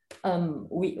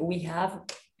we have,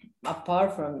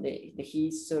 apart from the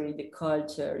history, the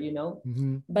culture,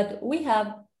 but we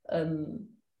have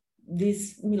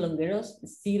these milongueros,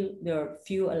 still there are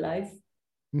few alive,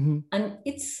 and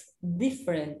it's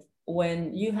different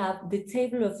when you have the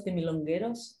table of the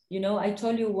milongueros. I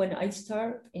told you when I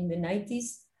started in the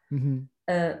 90s,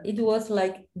 it was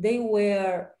like they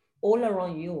were all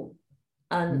around you,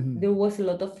 and there was a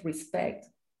lot of respect.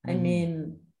 I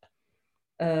mean,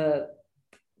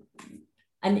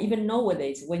 and even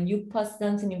nowadays, when you pass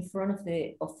dancing in front of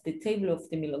the table of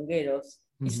the milongueros,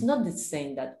 it's not the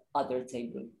same that other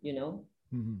table,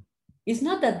 It's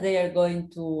not that they are going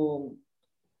to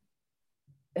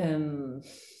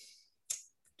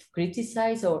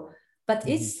criticize, but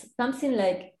it's something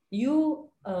like you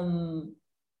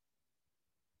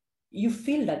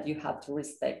feel that you have to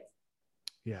respect.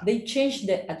 They change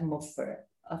the atmosphere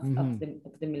of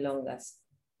the milongas.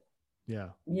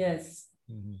 Yes.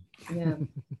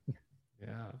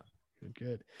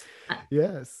 Good.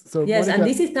 Yes. So yes, Monica, and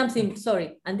this is something.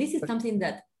 Sorry, and this is something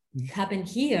that happened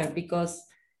here, because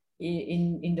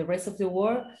in the rest of the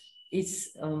world,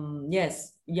 it's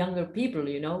younger people,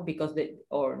 because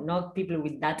or not people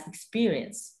with that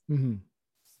experience.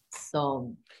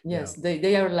 So yes,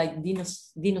 they are like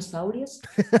dinosaurs.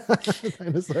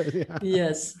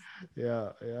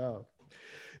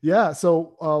 Yes.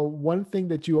 So one thing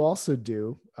that you also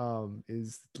do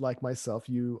is, like myself,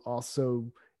 you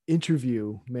also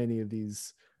interview many of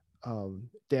these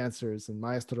dancers and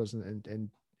maestros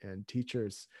and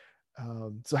teachers.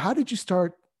 So how did you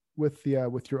start with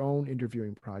your own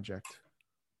interviewing project?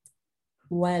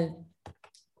 Well,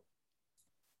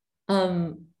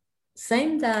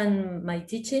 same than my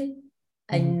teaching,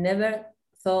 I never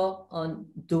thought on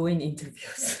doing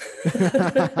interviews.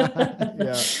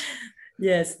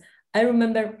 Yes, I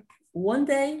remember one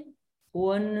day,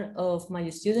 one of my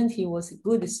students, he was a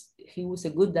good he was a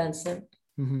good dancer,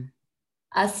 Mm-hmm.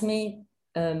 asked me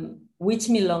which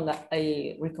milonga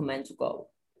I recommend to go.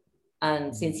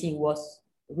 And since he was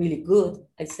really good,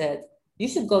 I said, you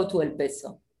should go to El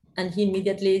Peso. And he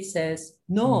immediately says,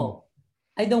 no,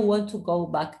 I don't want to go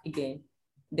back again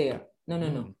there.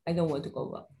 No, I don't want to go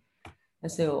back. I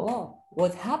said, oh,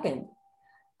 what happened?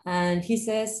 And he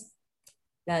says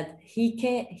that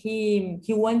he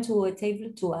went to a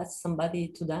table to ask somebody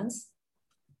to dance.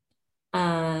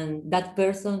 And that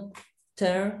person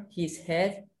turned his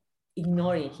head,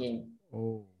 ignoring him.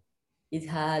 Oh. It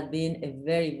had been a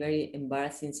very, very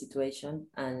embarrassing situation.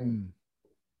 And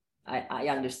I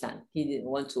understand. He didn't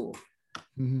want to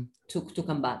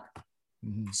come back.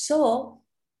 So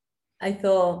I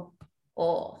thought,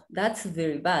 oh, that's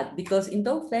very bad. Because in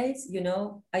those days, you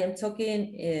know, I am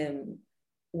talking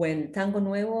when Tango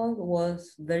Nuevo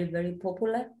was very, very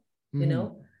popular, you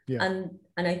know. Yeah. And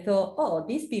I thought, oh,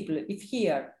 these people, if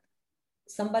here,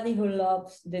 somebody who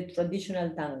loves the traditional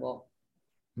tango,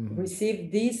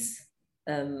 receive these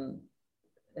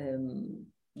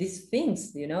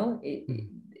things, you know,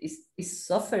 is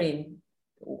suffering.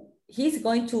 He's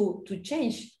going to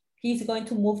change. He's going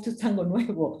to move to Tango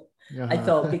Nuevo. I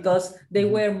thought, because they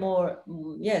were more,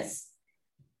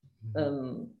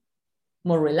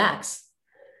 more relaxed.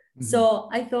 So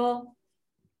I thought,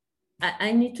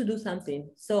 I need to do something.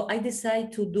 So I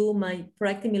decided to do my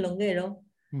practice milonguero.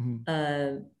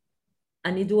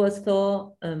 And it was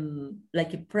so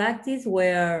like a practice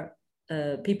where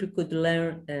people could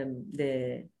learn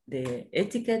the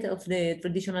etiquette of the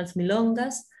traditional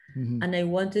milongas. And I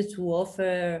wanted to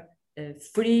offer a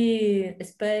free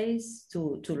space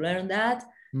to learn that,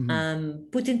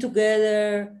 putting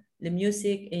together the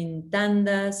music in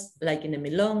tandas, like in a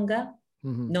milonga,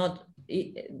 not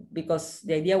because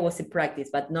the idea was a practice,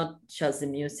 but not just the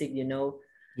music, you know,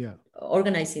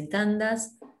 organizing tandas.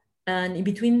 And in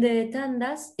between the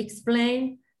tandas,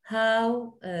 explain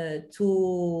how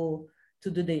to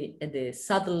do the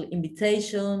subtle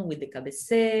invitation with the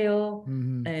cabeceo,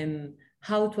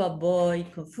 how to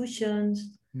avoid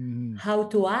confusions, how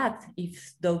to act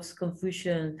if those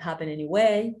confusions happen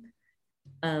anyway,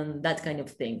 that kind of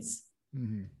things.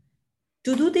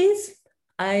 To do this,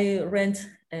 I rent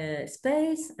a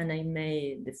space and I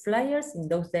made the flyers. In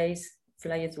those days,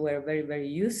 flyers were very, very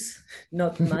used,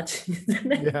 not much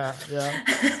internet.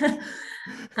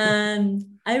 And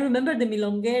I remember the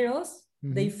milongueros,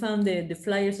 they found the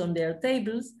flyers on their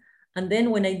tables. And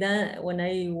then when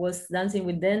I was dancing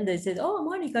with them, they said, oh,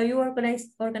 Monica, you are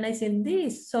organizing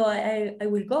this. So I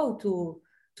will go to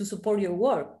support your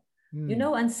work, you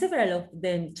know, and several of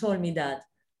them told me that.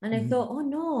 And I thought, oh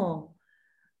no,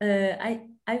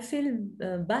 I feel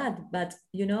bad, but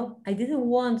you know, I didn't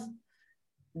want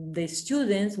the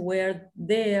students were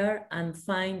there and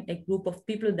find a group of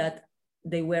people that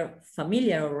they were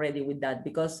familiar already with that,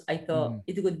 because I thought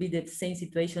it would be the same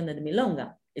situation at the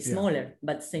Milonga, smaller,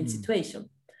 but same situation.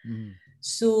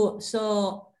 So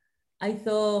I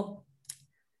thought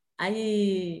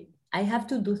I have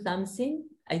to do something.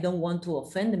 I don't want to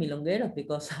offend the Milongueros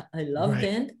because I love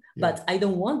them, but I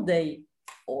don't want they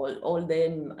all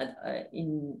them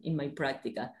in my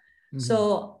practica.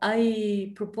 So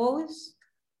I propose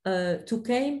to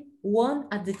came one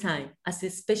at the time as a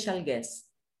special guest.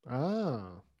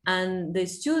 And the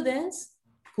students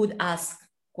could ask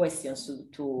questions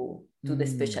to the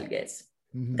special guest.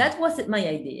 That was my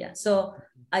idea. So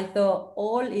I thought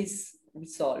all is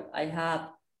resolved. I have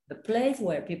a place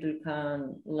where people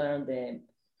can learn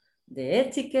the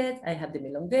etiquette. I have the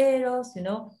milongueros, you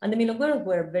know, and the milongueros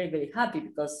were very, very happy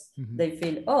because they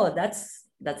feel, oh,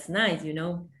 that's nice, you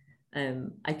know.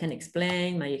 I can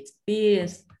explain my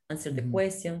experience, answer the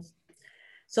questions.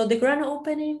 So the grand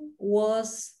opening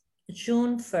was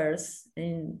June 1st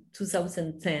in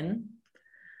 2010.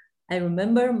 I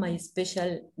remember my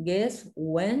special guest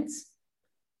went,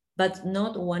 but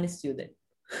not one student.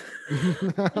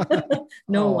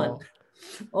 No one.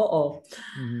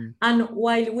 And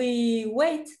while we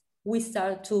wait, we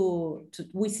start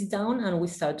we sit down and we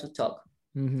start to talk.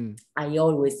 I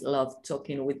always love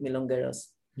talking with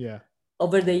milongueros.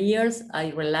 Over the years,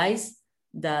 I realized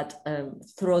that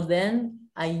through them,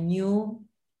 I knew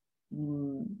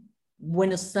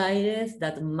Buenos Aires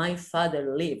that my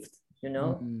father lived, you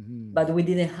know, but we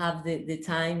didn't have the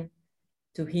time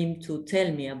to him to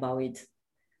tell me about it.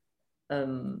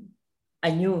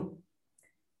 I knew,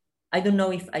 I don't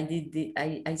know if I did,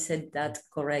 I said that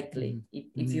correctly,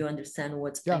 if you understand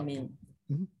what I mean.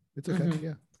 It's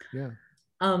okay, yeah.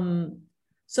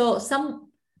 So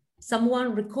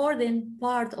someone recording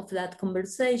part of that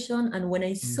conversation, and when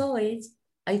I saw it,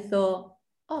 I thought,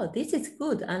 oh, this is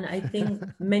good. And I think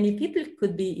many people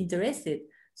could be interested.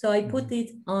 So I put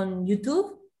it on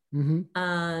YouTube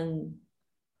and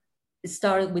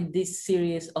started with this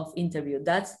series of interviews.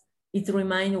 It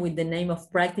reminds with the name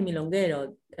of Practi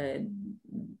Milonguero.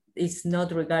 It's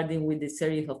not regarding with the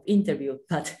series of interview,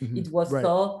 but it was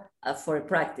so for a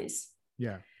practice.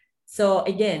 Yeah. So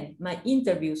again, my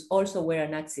interviews also were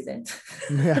an accident.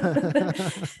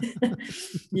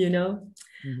 You know,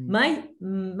 my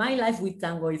life with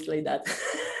tango is like that.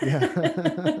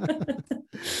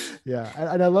 Yeah.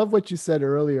 And I love what you said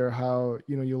earlier, how,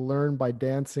 you learn by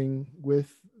dancing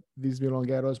with these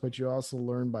milongueros, but you also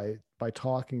learn by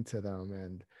talking to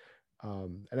them.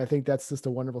 And I think that's just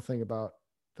a wonderful thing about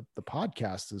the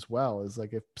podcast as well, is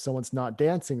like, if someone's not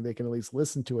dancing, they can at least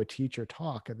listen to a teacher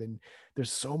talk. And then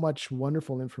there's so much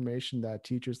wonderful information that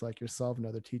teachers like yourself and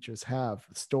other teachers have,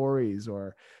 stories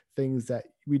or things that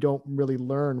we don't really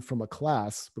learn from a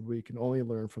class, but we can only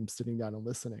learn from sitting down and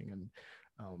listening. And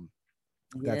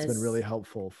that's been really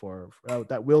helpful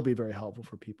that will be very helpful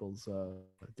for people's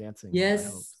dancing.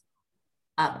 Yes,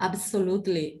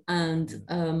 absolutely. And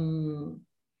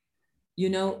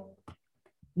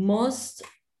most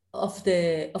of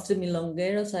the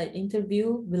milongueros I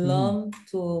interview belong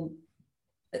to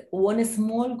one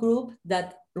small group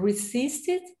that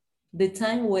resisted the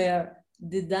time where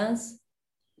the dance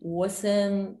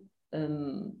wasn't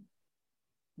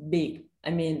big.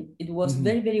 I mean, it was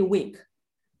very, very weak,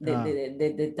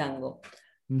 the tango.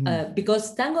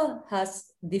 Because tango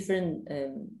has different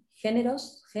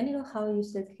géneros, how you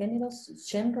said géneros,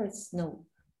 genres? No.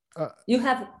 You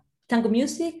have tango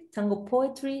music, tango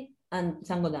poetry, and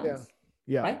tango dance.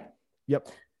 Yeah. Right? Yep.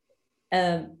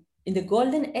 In the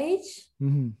golden age,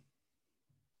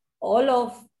 all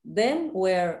of them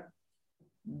were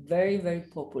very, very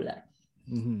popular.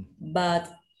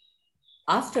 But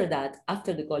after that,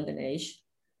 after the golden age,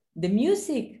 the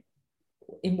music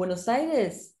in Buenos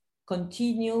Aires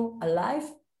continued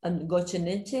alive, and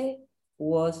Goyeneche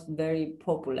was very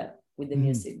popular with the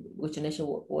music. Goyeneche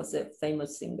was a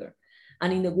famous singer.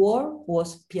 And in the war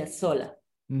was Piazzolla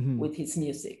with his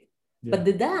music. Yeah. But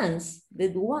the dance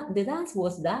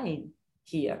was dying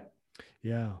here.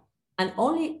 Yeah. And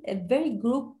only a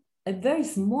very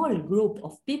small group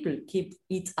of people keep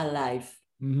it alive.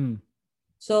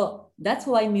 So that's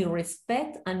why my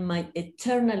respect and my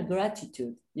eternal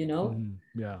gratitude,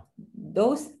 Yeah.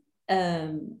 Those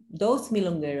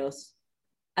milongueros,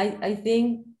 I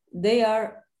think they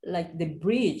are like the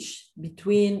bridge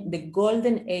between the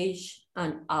golden age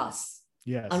and us.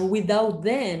 Yes. And without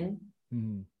them,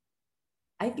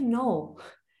 I don't know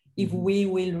if we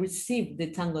will receive the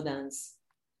tango dance.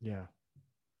 Yeah.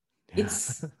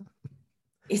 It's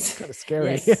kind of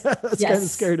scary. Yes, it's kind of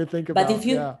scary to think about. But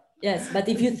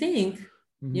if you think,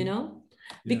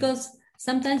 because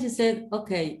sometimes you said,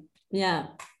 okay,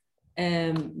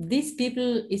 these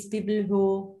people is people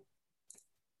who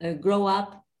grow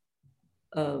up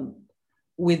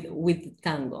with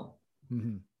tango.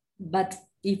 But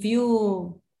if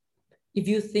you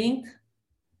think,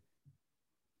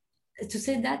 to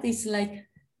say that is like,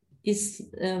 is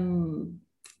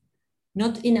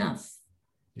not enough.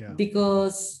 Yeah.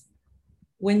 Because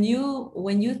when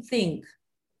you think,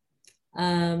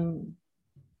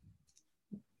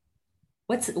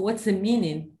 what's the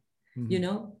meaning?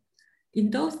 In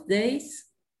those days,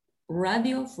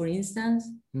 radio, for instance,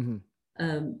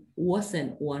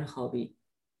 wasn't one hobby.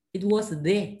 It was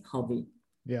the hobby.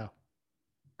 Yeah.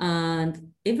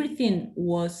 And everything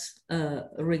was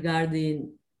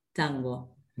regarding tango.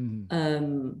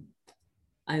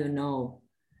 I don't know.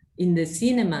 In the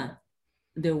cinema,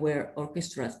 there were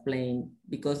orchestras playing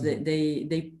because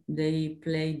they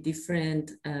play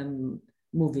different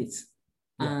movies.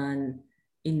 Yeah. And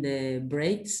in the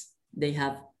breaks, they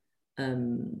have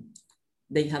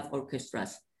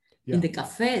orchestras. Yeah. In the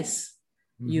cafes,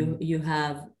 you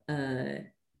have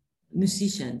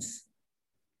musicians.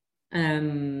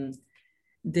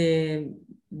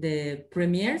 The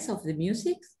premieres of the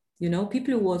music,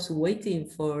 people was waiting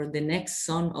for the next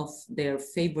song of their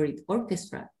favorite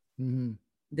orchestra.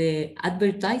 The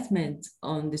advertisement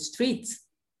on the streets.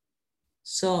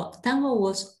 So tango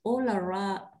was all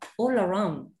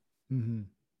around.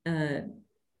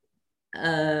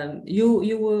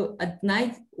 You were at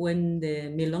night when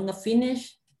the milonga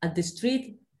finished at the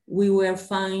street, we were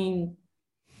finding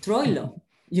Troilo,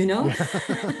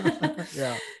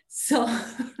 Yeah. So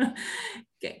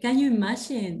can you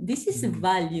imagine? This is a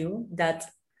value that,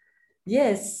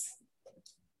 yes.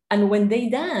 And when they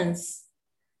dance,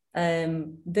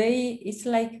 it's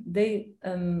like they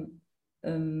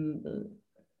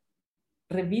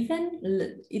reviven,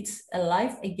 it's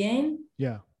alive again.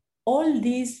 Yeah. All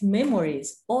these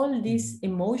memories, all these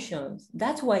emotions,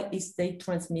 that's why they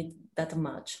transmit that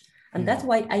much. And that's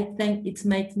why I think it's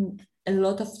making a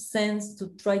lot of sense to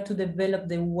try to develop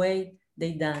the way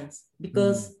they dance,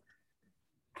 because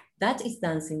that is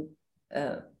dancing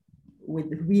with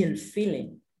real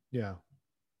feeling. Yeah.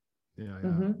 Yeah. Yeah.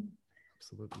 Mm-hmm.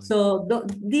 Absolutely. So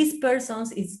these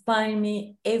persons inspire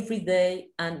me every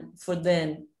day, and for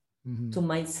them, to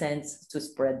my sense, to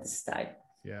spread the style.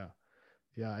 Yeah.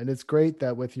 Yeah. And it's great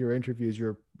that with your interviews,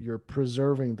 you're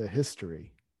preserving the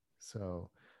history. So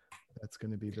that's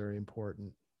going to be very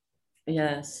important.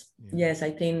 Yes, Yeah. yes, I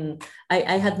think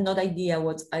I had no idea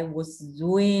what I was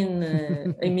doing.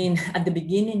 I mean, at the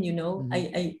beginning, you know,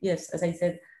 yes, as I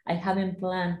said, I haven't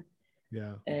planned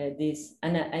this,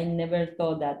 and I never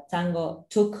thought that tango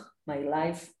took my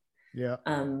life. Yeah.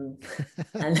 And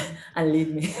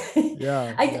leave me.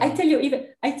 Yeah. I tell you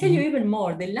even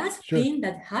more. The last Sure. thing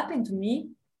that happened to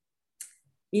me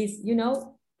is, you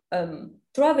know,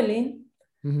 traveling.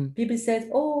 People said,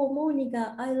 "Oh,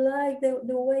 Monica, I like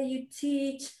the way you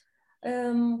teach.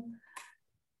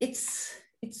 It's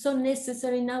so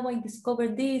necessary now. I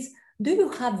discovered this. Do you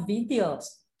have videos?"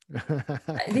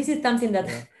 This is something that,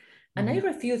 and I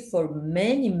refused for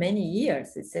many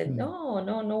years. I said,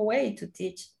 no way to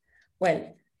teach.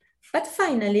 Well, but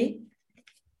finally,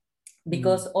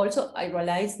 because also I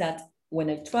realized that when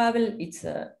I travel,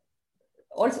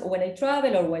 also when I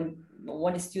travel, or when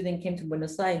one student came to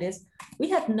Buenos Aires, we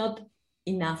had not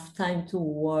enough time to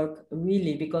work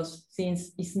really, because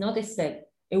since it's not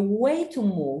a way to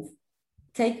move,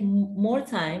 take more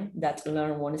time than to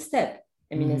learn one step.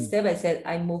 I mean, a step, I said,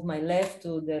 I move my left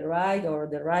to the right, or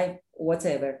the right,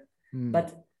 whatever.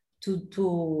 But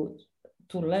to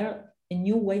learn a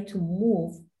new way to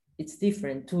move, it's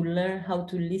different. To learn how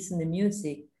to listen to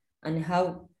music, and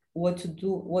what to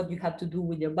do, what you have to do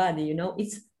with your body, you know,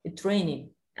 it's a training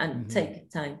and take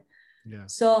time. Yeah.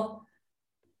 So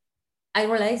I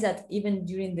realized that even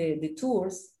during the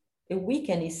tours, a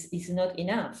weekend is not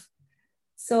enough.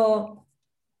 So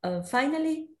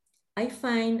finally, I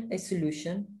find a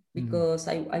solution, because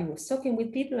I was talking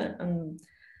with people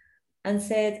and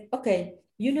said, okay,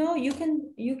 you know, you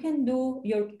can do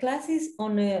your classes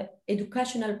on an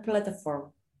educational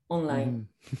platform online.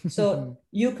 So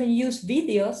you can use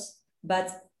videos, but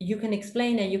you can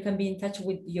explain, and you can be in touch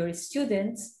with your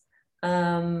students.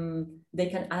 They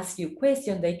can ask you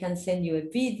questions, they can send you a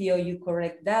video, you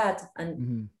correct that,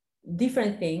 and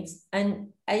different things.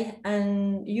 And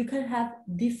you can have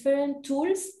different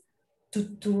tools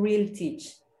to really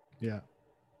teach. Yeah.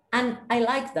 And I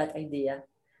like that idea.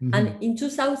 And in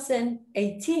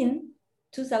 2018,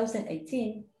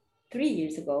 3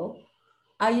 years ago,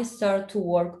 I started to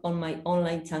work on my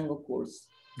online tango course.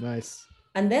 Nice.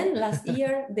 And then last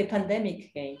year, the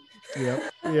pandemic came.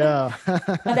 Yep. Yeah.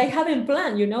 But I haven't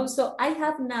planned, you know, so I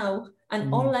have now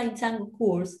an online tango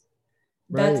course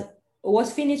that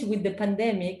was finished with the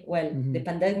pandemic. Well, the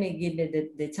pandemic gave me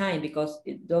the time, because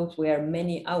those were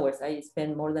many hours. I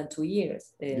spent more than 2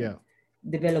 years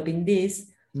developing this.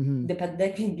 The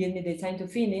pandemic gave me the time to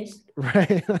finish.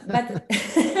 Right. But,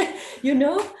 you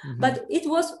know, but it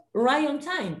was right on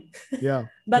time. Yeah.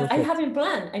 But perfect. I haven't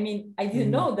planned. I mean, I didn't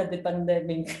know that the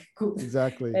pandemic could.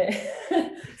 Exactly.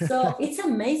 So it's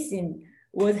amazing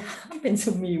what happened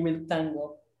to me with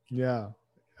tango. Yeah,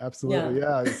 absolutely.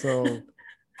 Yeah. So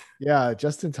yeah,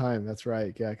 just in time. That's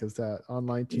right. Yeah, because that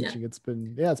online teaching, it's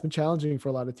been challenging for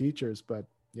a lot of teachers, but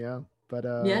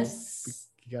yes,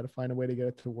 you got to find a way to get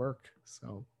it to work.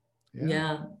 So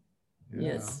yeah.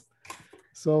 Yes.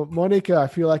 So Monica, I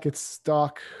feel like it's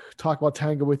talk about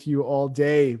tango with you all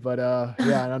day, but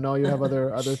yeah, I know you have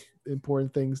other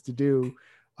important things to do.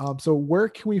 So where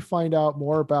can we find out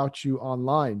more about you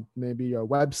online? Maybe your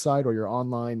website or your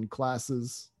online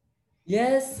classes?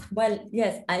 Yes, well,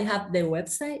 yes, I have the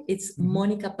website. It's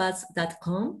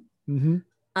monicapaz.com.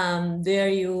 There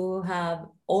you have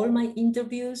all my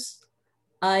interviews.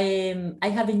 I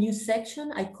have a new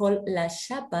section I call La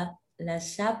Chapa. La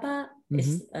Chapa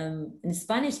is, in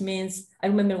Spanish means, I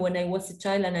remember when I was a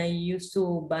child and I used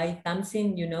to buy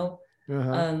something, you know,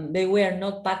 they were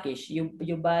not packaged.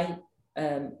 You buy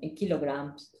in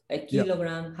kilograms, a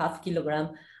kilogram, half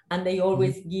kilogram, and they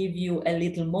always give you a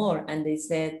little more. And they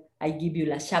said, I give you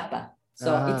La Chapa.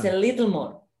 So it's a little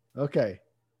more. Okay.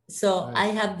 So nice. I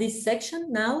have this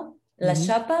section now, La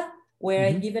Chapa, where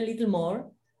I give a little more.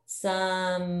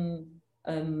 Some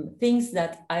things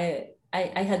that I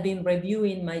had been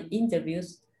reviewing my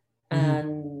interviews,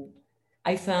 and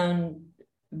I found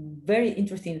very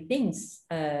interesting things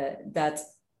that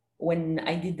when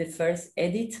I did the first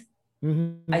edit,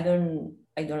 Mm-hmm. I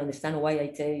don't understand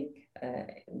why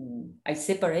I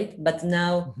separate, but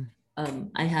now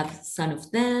I have some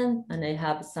of them, and I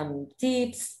have some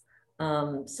tips,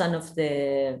 some of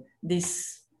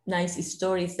these nice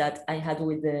stories that I had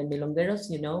with the milongueros,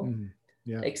 Mm-hmm.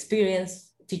 Yeah.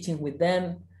 experience teaching with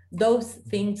them. Those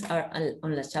things are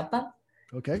on La Chapa.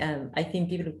 Okay. I think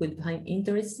people could find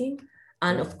interesting.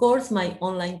 And Great. of course, my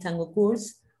online tango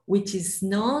course, which is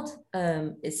not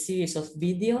a series of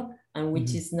video and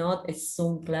which is not a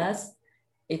Zoom class.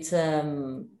 It's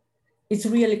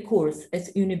really a course.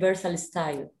 It's universal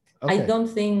style. Okay. I don't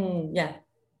think,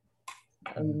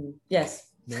 yes.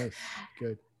 Nice.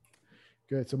 Good.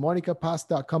 Good. So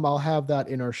monicapaz.com, I'll have that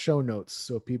in our show notes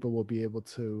so people will be able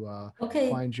to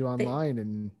find you online.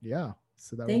 And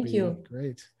so that would be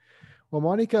great. Well,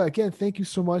 Monica, again, thank you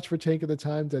so much for taking the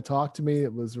time to talk to me.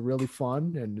 It was really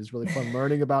fun, and it was really fun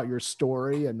learning about your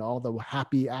story and all the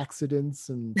happy accidents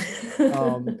and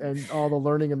all the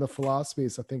learning and the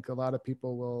philosophies. I think a lot of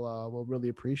people will really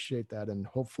appreciate that and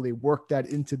hopefully work that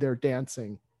into their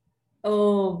dancing.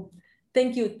 Oh,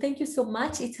 thank you. Thank you so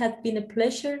much. It has been a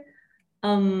pleasure.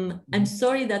 I'm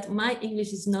sorry that my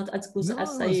English is not as good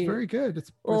as it's very good.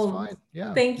 It's fine.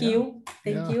 Yeah. Thank you.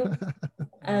 Thank you.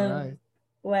 All right.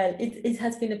 Well, it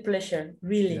has been a pleasure,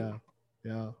 really.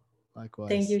 Yeah. Likewise.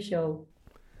 Thank you, Joe.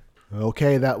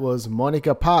 Okay, that was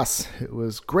Monica Paz. It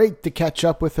was great to catch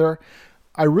up with her.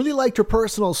 I really liked her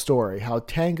personal story, how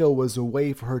tango was a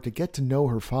way for her to get to know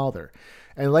her father.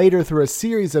 And later, through a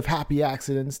series of happy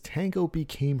accidents, tango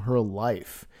became her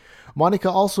life.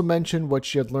 Monica also mentioned what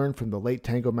she had learned from the late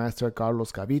tango master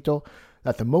Carlos Gavito,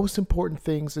 that the most important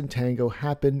things in tango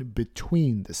happen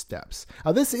between the steps.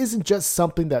 Now, this isn't just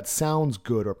something that sounds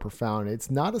good or profound.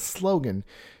 It's not a slogan.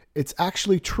 It's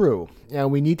actually true,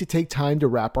 and we need to take time to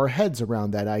wrap our heads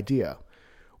around that idea.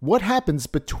 What happens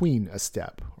between a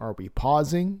step? Are we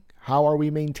pausing? How are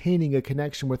we maintaining a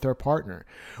connection with our partner?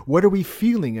 What are we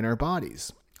feeling in our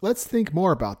bodies? Let's think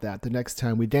more about that the next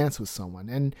time we dance with someone,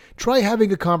 and try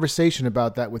having a conversation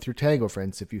about that with your tango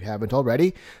friends if you haven't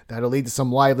already. That'll lead to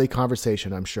some lively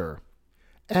conversation, I'm sure.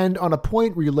 And on a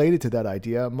point related to that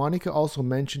idea, Monica also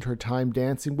mentioned her time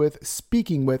dancing with,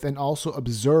 speaking with, and also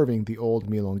observing the old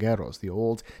milongueros, the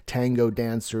old tango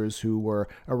dancers who were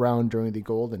around during the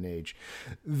golden age.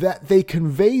 That they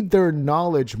conveyed their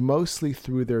knowledge mostly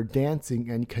through their dancing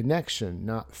and connection,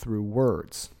 not through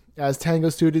words. As tango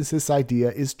students, this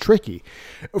idea is tricky.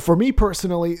 For me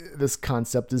personally, this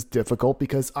concept is difficult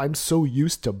because I'm so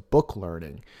used to book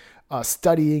learning.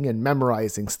 Studying and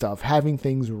memorizing stuff, having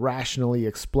things rationally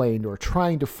explained, or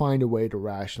trying to find a way to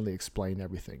rationally explain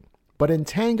everything. But in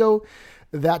tango,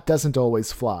 that doesn't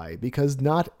always fly, because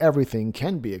not everything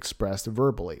can be expressed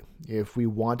verbally. If we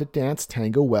want to dance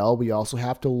tango well, we also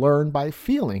have to learn by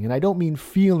feeling. And I don't mean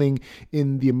feeling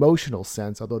in the emotional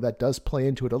sense, although that does play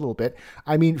into it a little bit.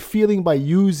 I mean feeling by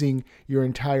using your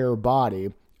entire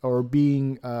body, or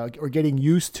getting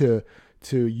used to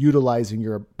utilizing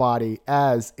your body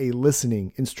as a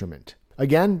listening instrument.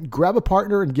 Again, grab a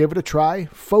partner and give it a try.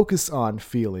 Focus on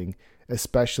feeling,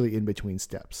 especially in between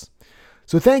steps.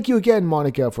 So thank you again,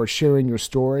 Monica, for sharing your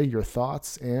story, your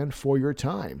thoughts, and for your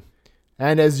time.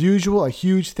 And as usual, a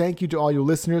huge thank you to all you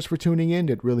listeners for tuning in.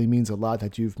 It really means a lot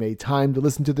that you've made time to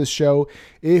listen to this show.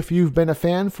 If you've been a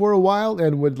fan for a while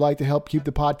and would like to help keep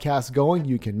the podcast going,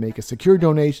 you can make a secure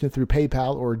donation through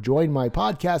PayPal or join my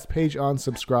podcast page on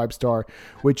Subscribestar,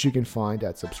 which you can find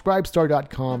at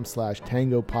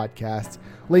subscribestar.com/Tango Podcasts.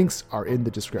 Links are in the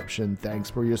description.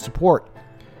 Thanks for your support.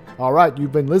 All right,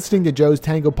 you've been listening to Joe's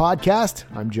Tango Podcast.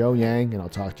 I'm Joe Yang, and I'll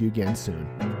talk to you again soon.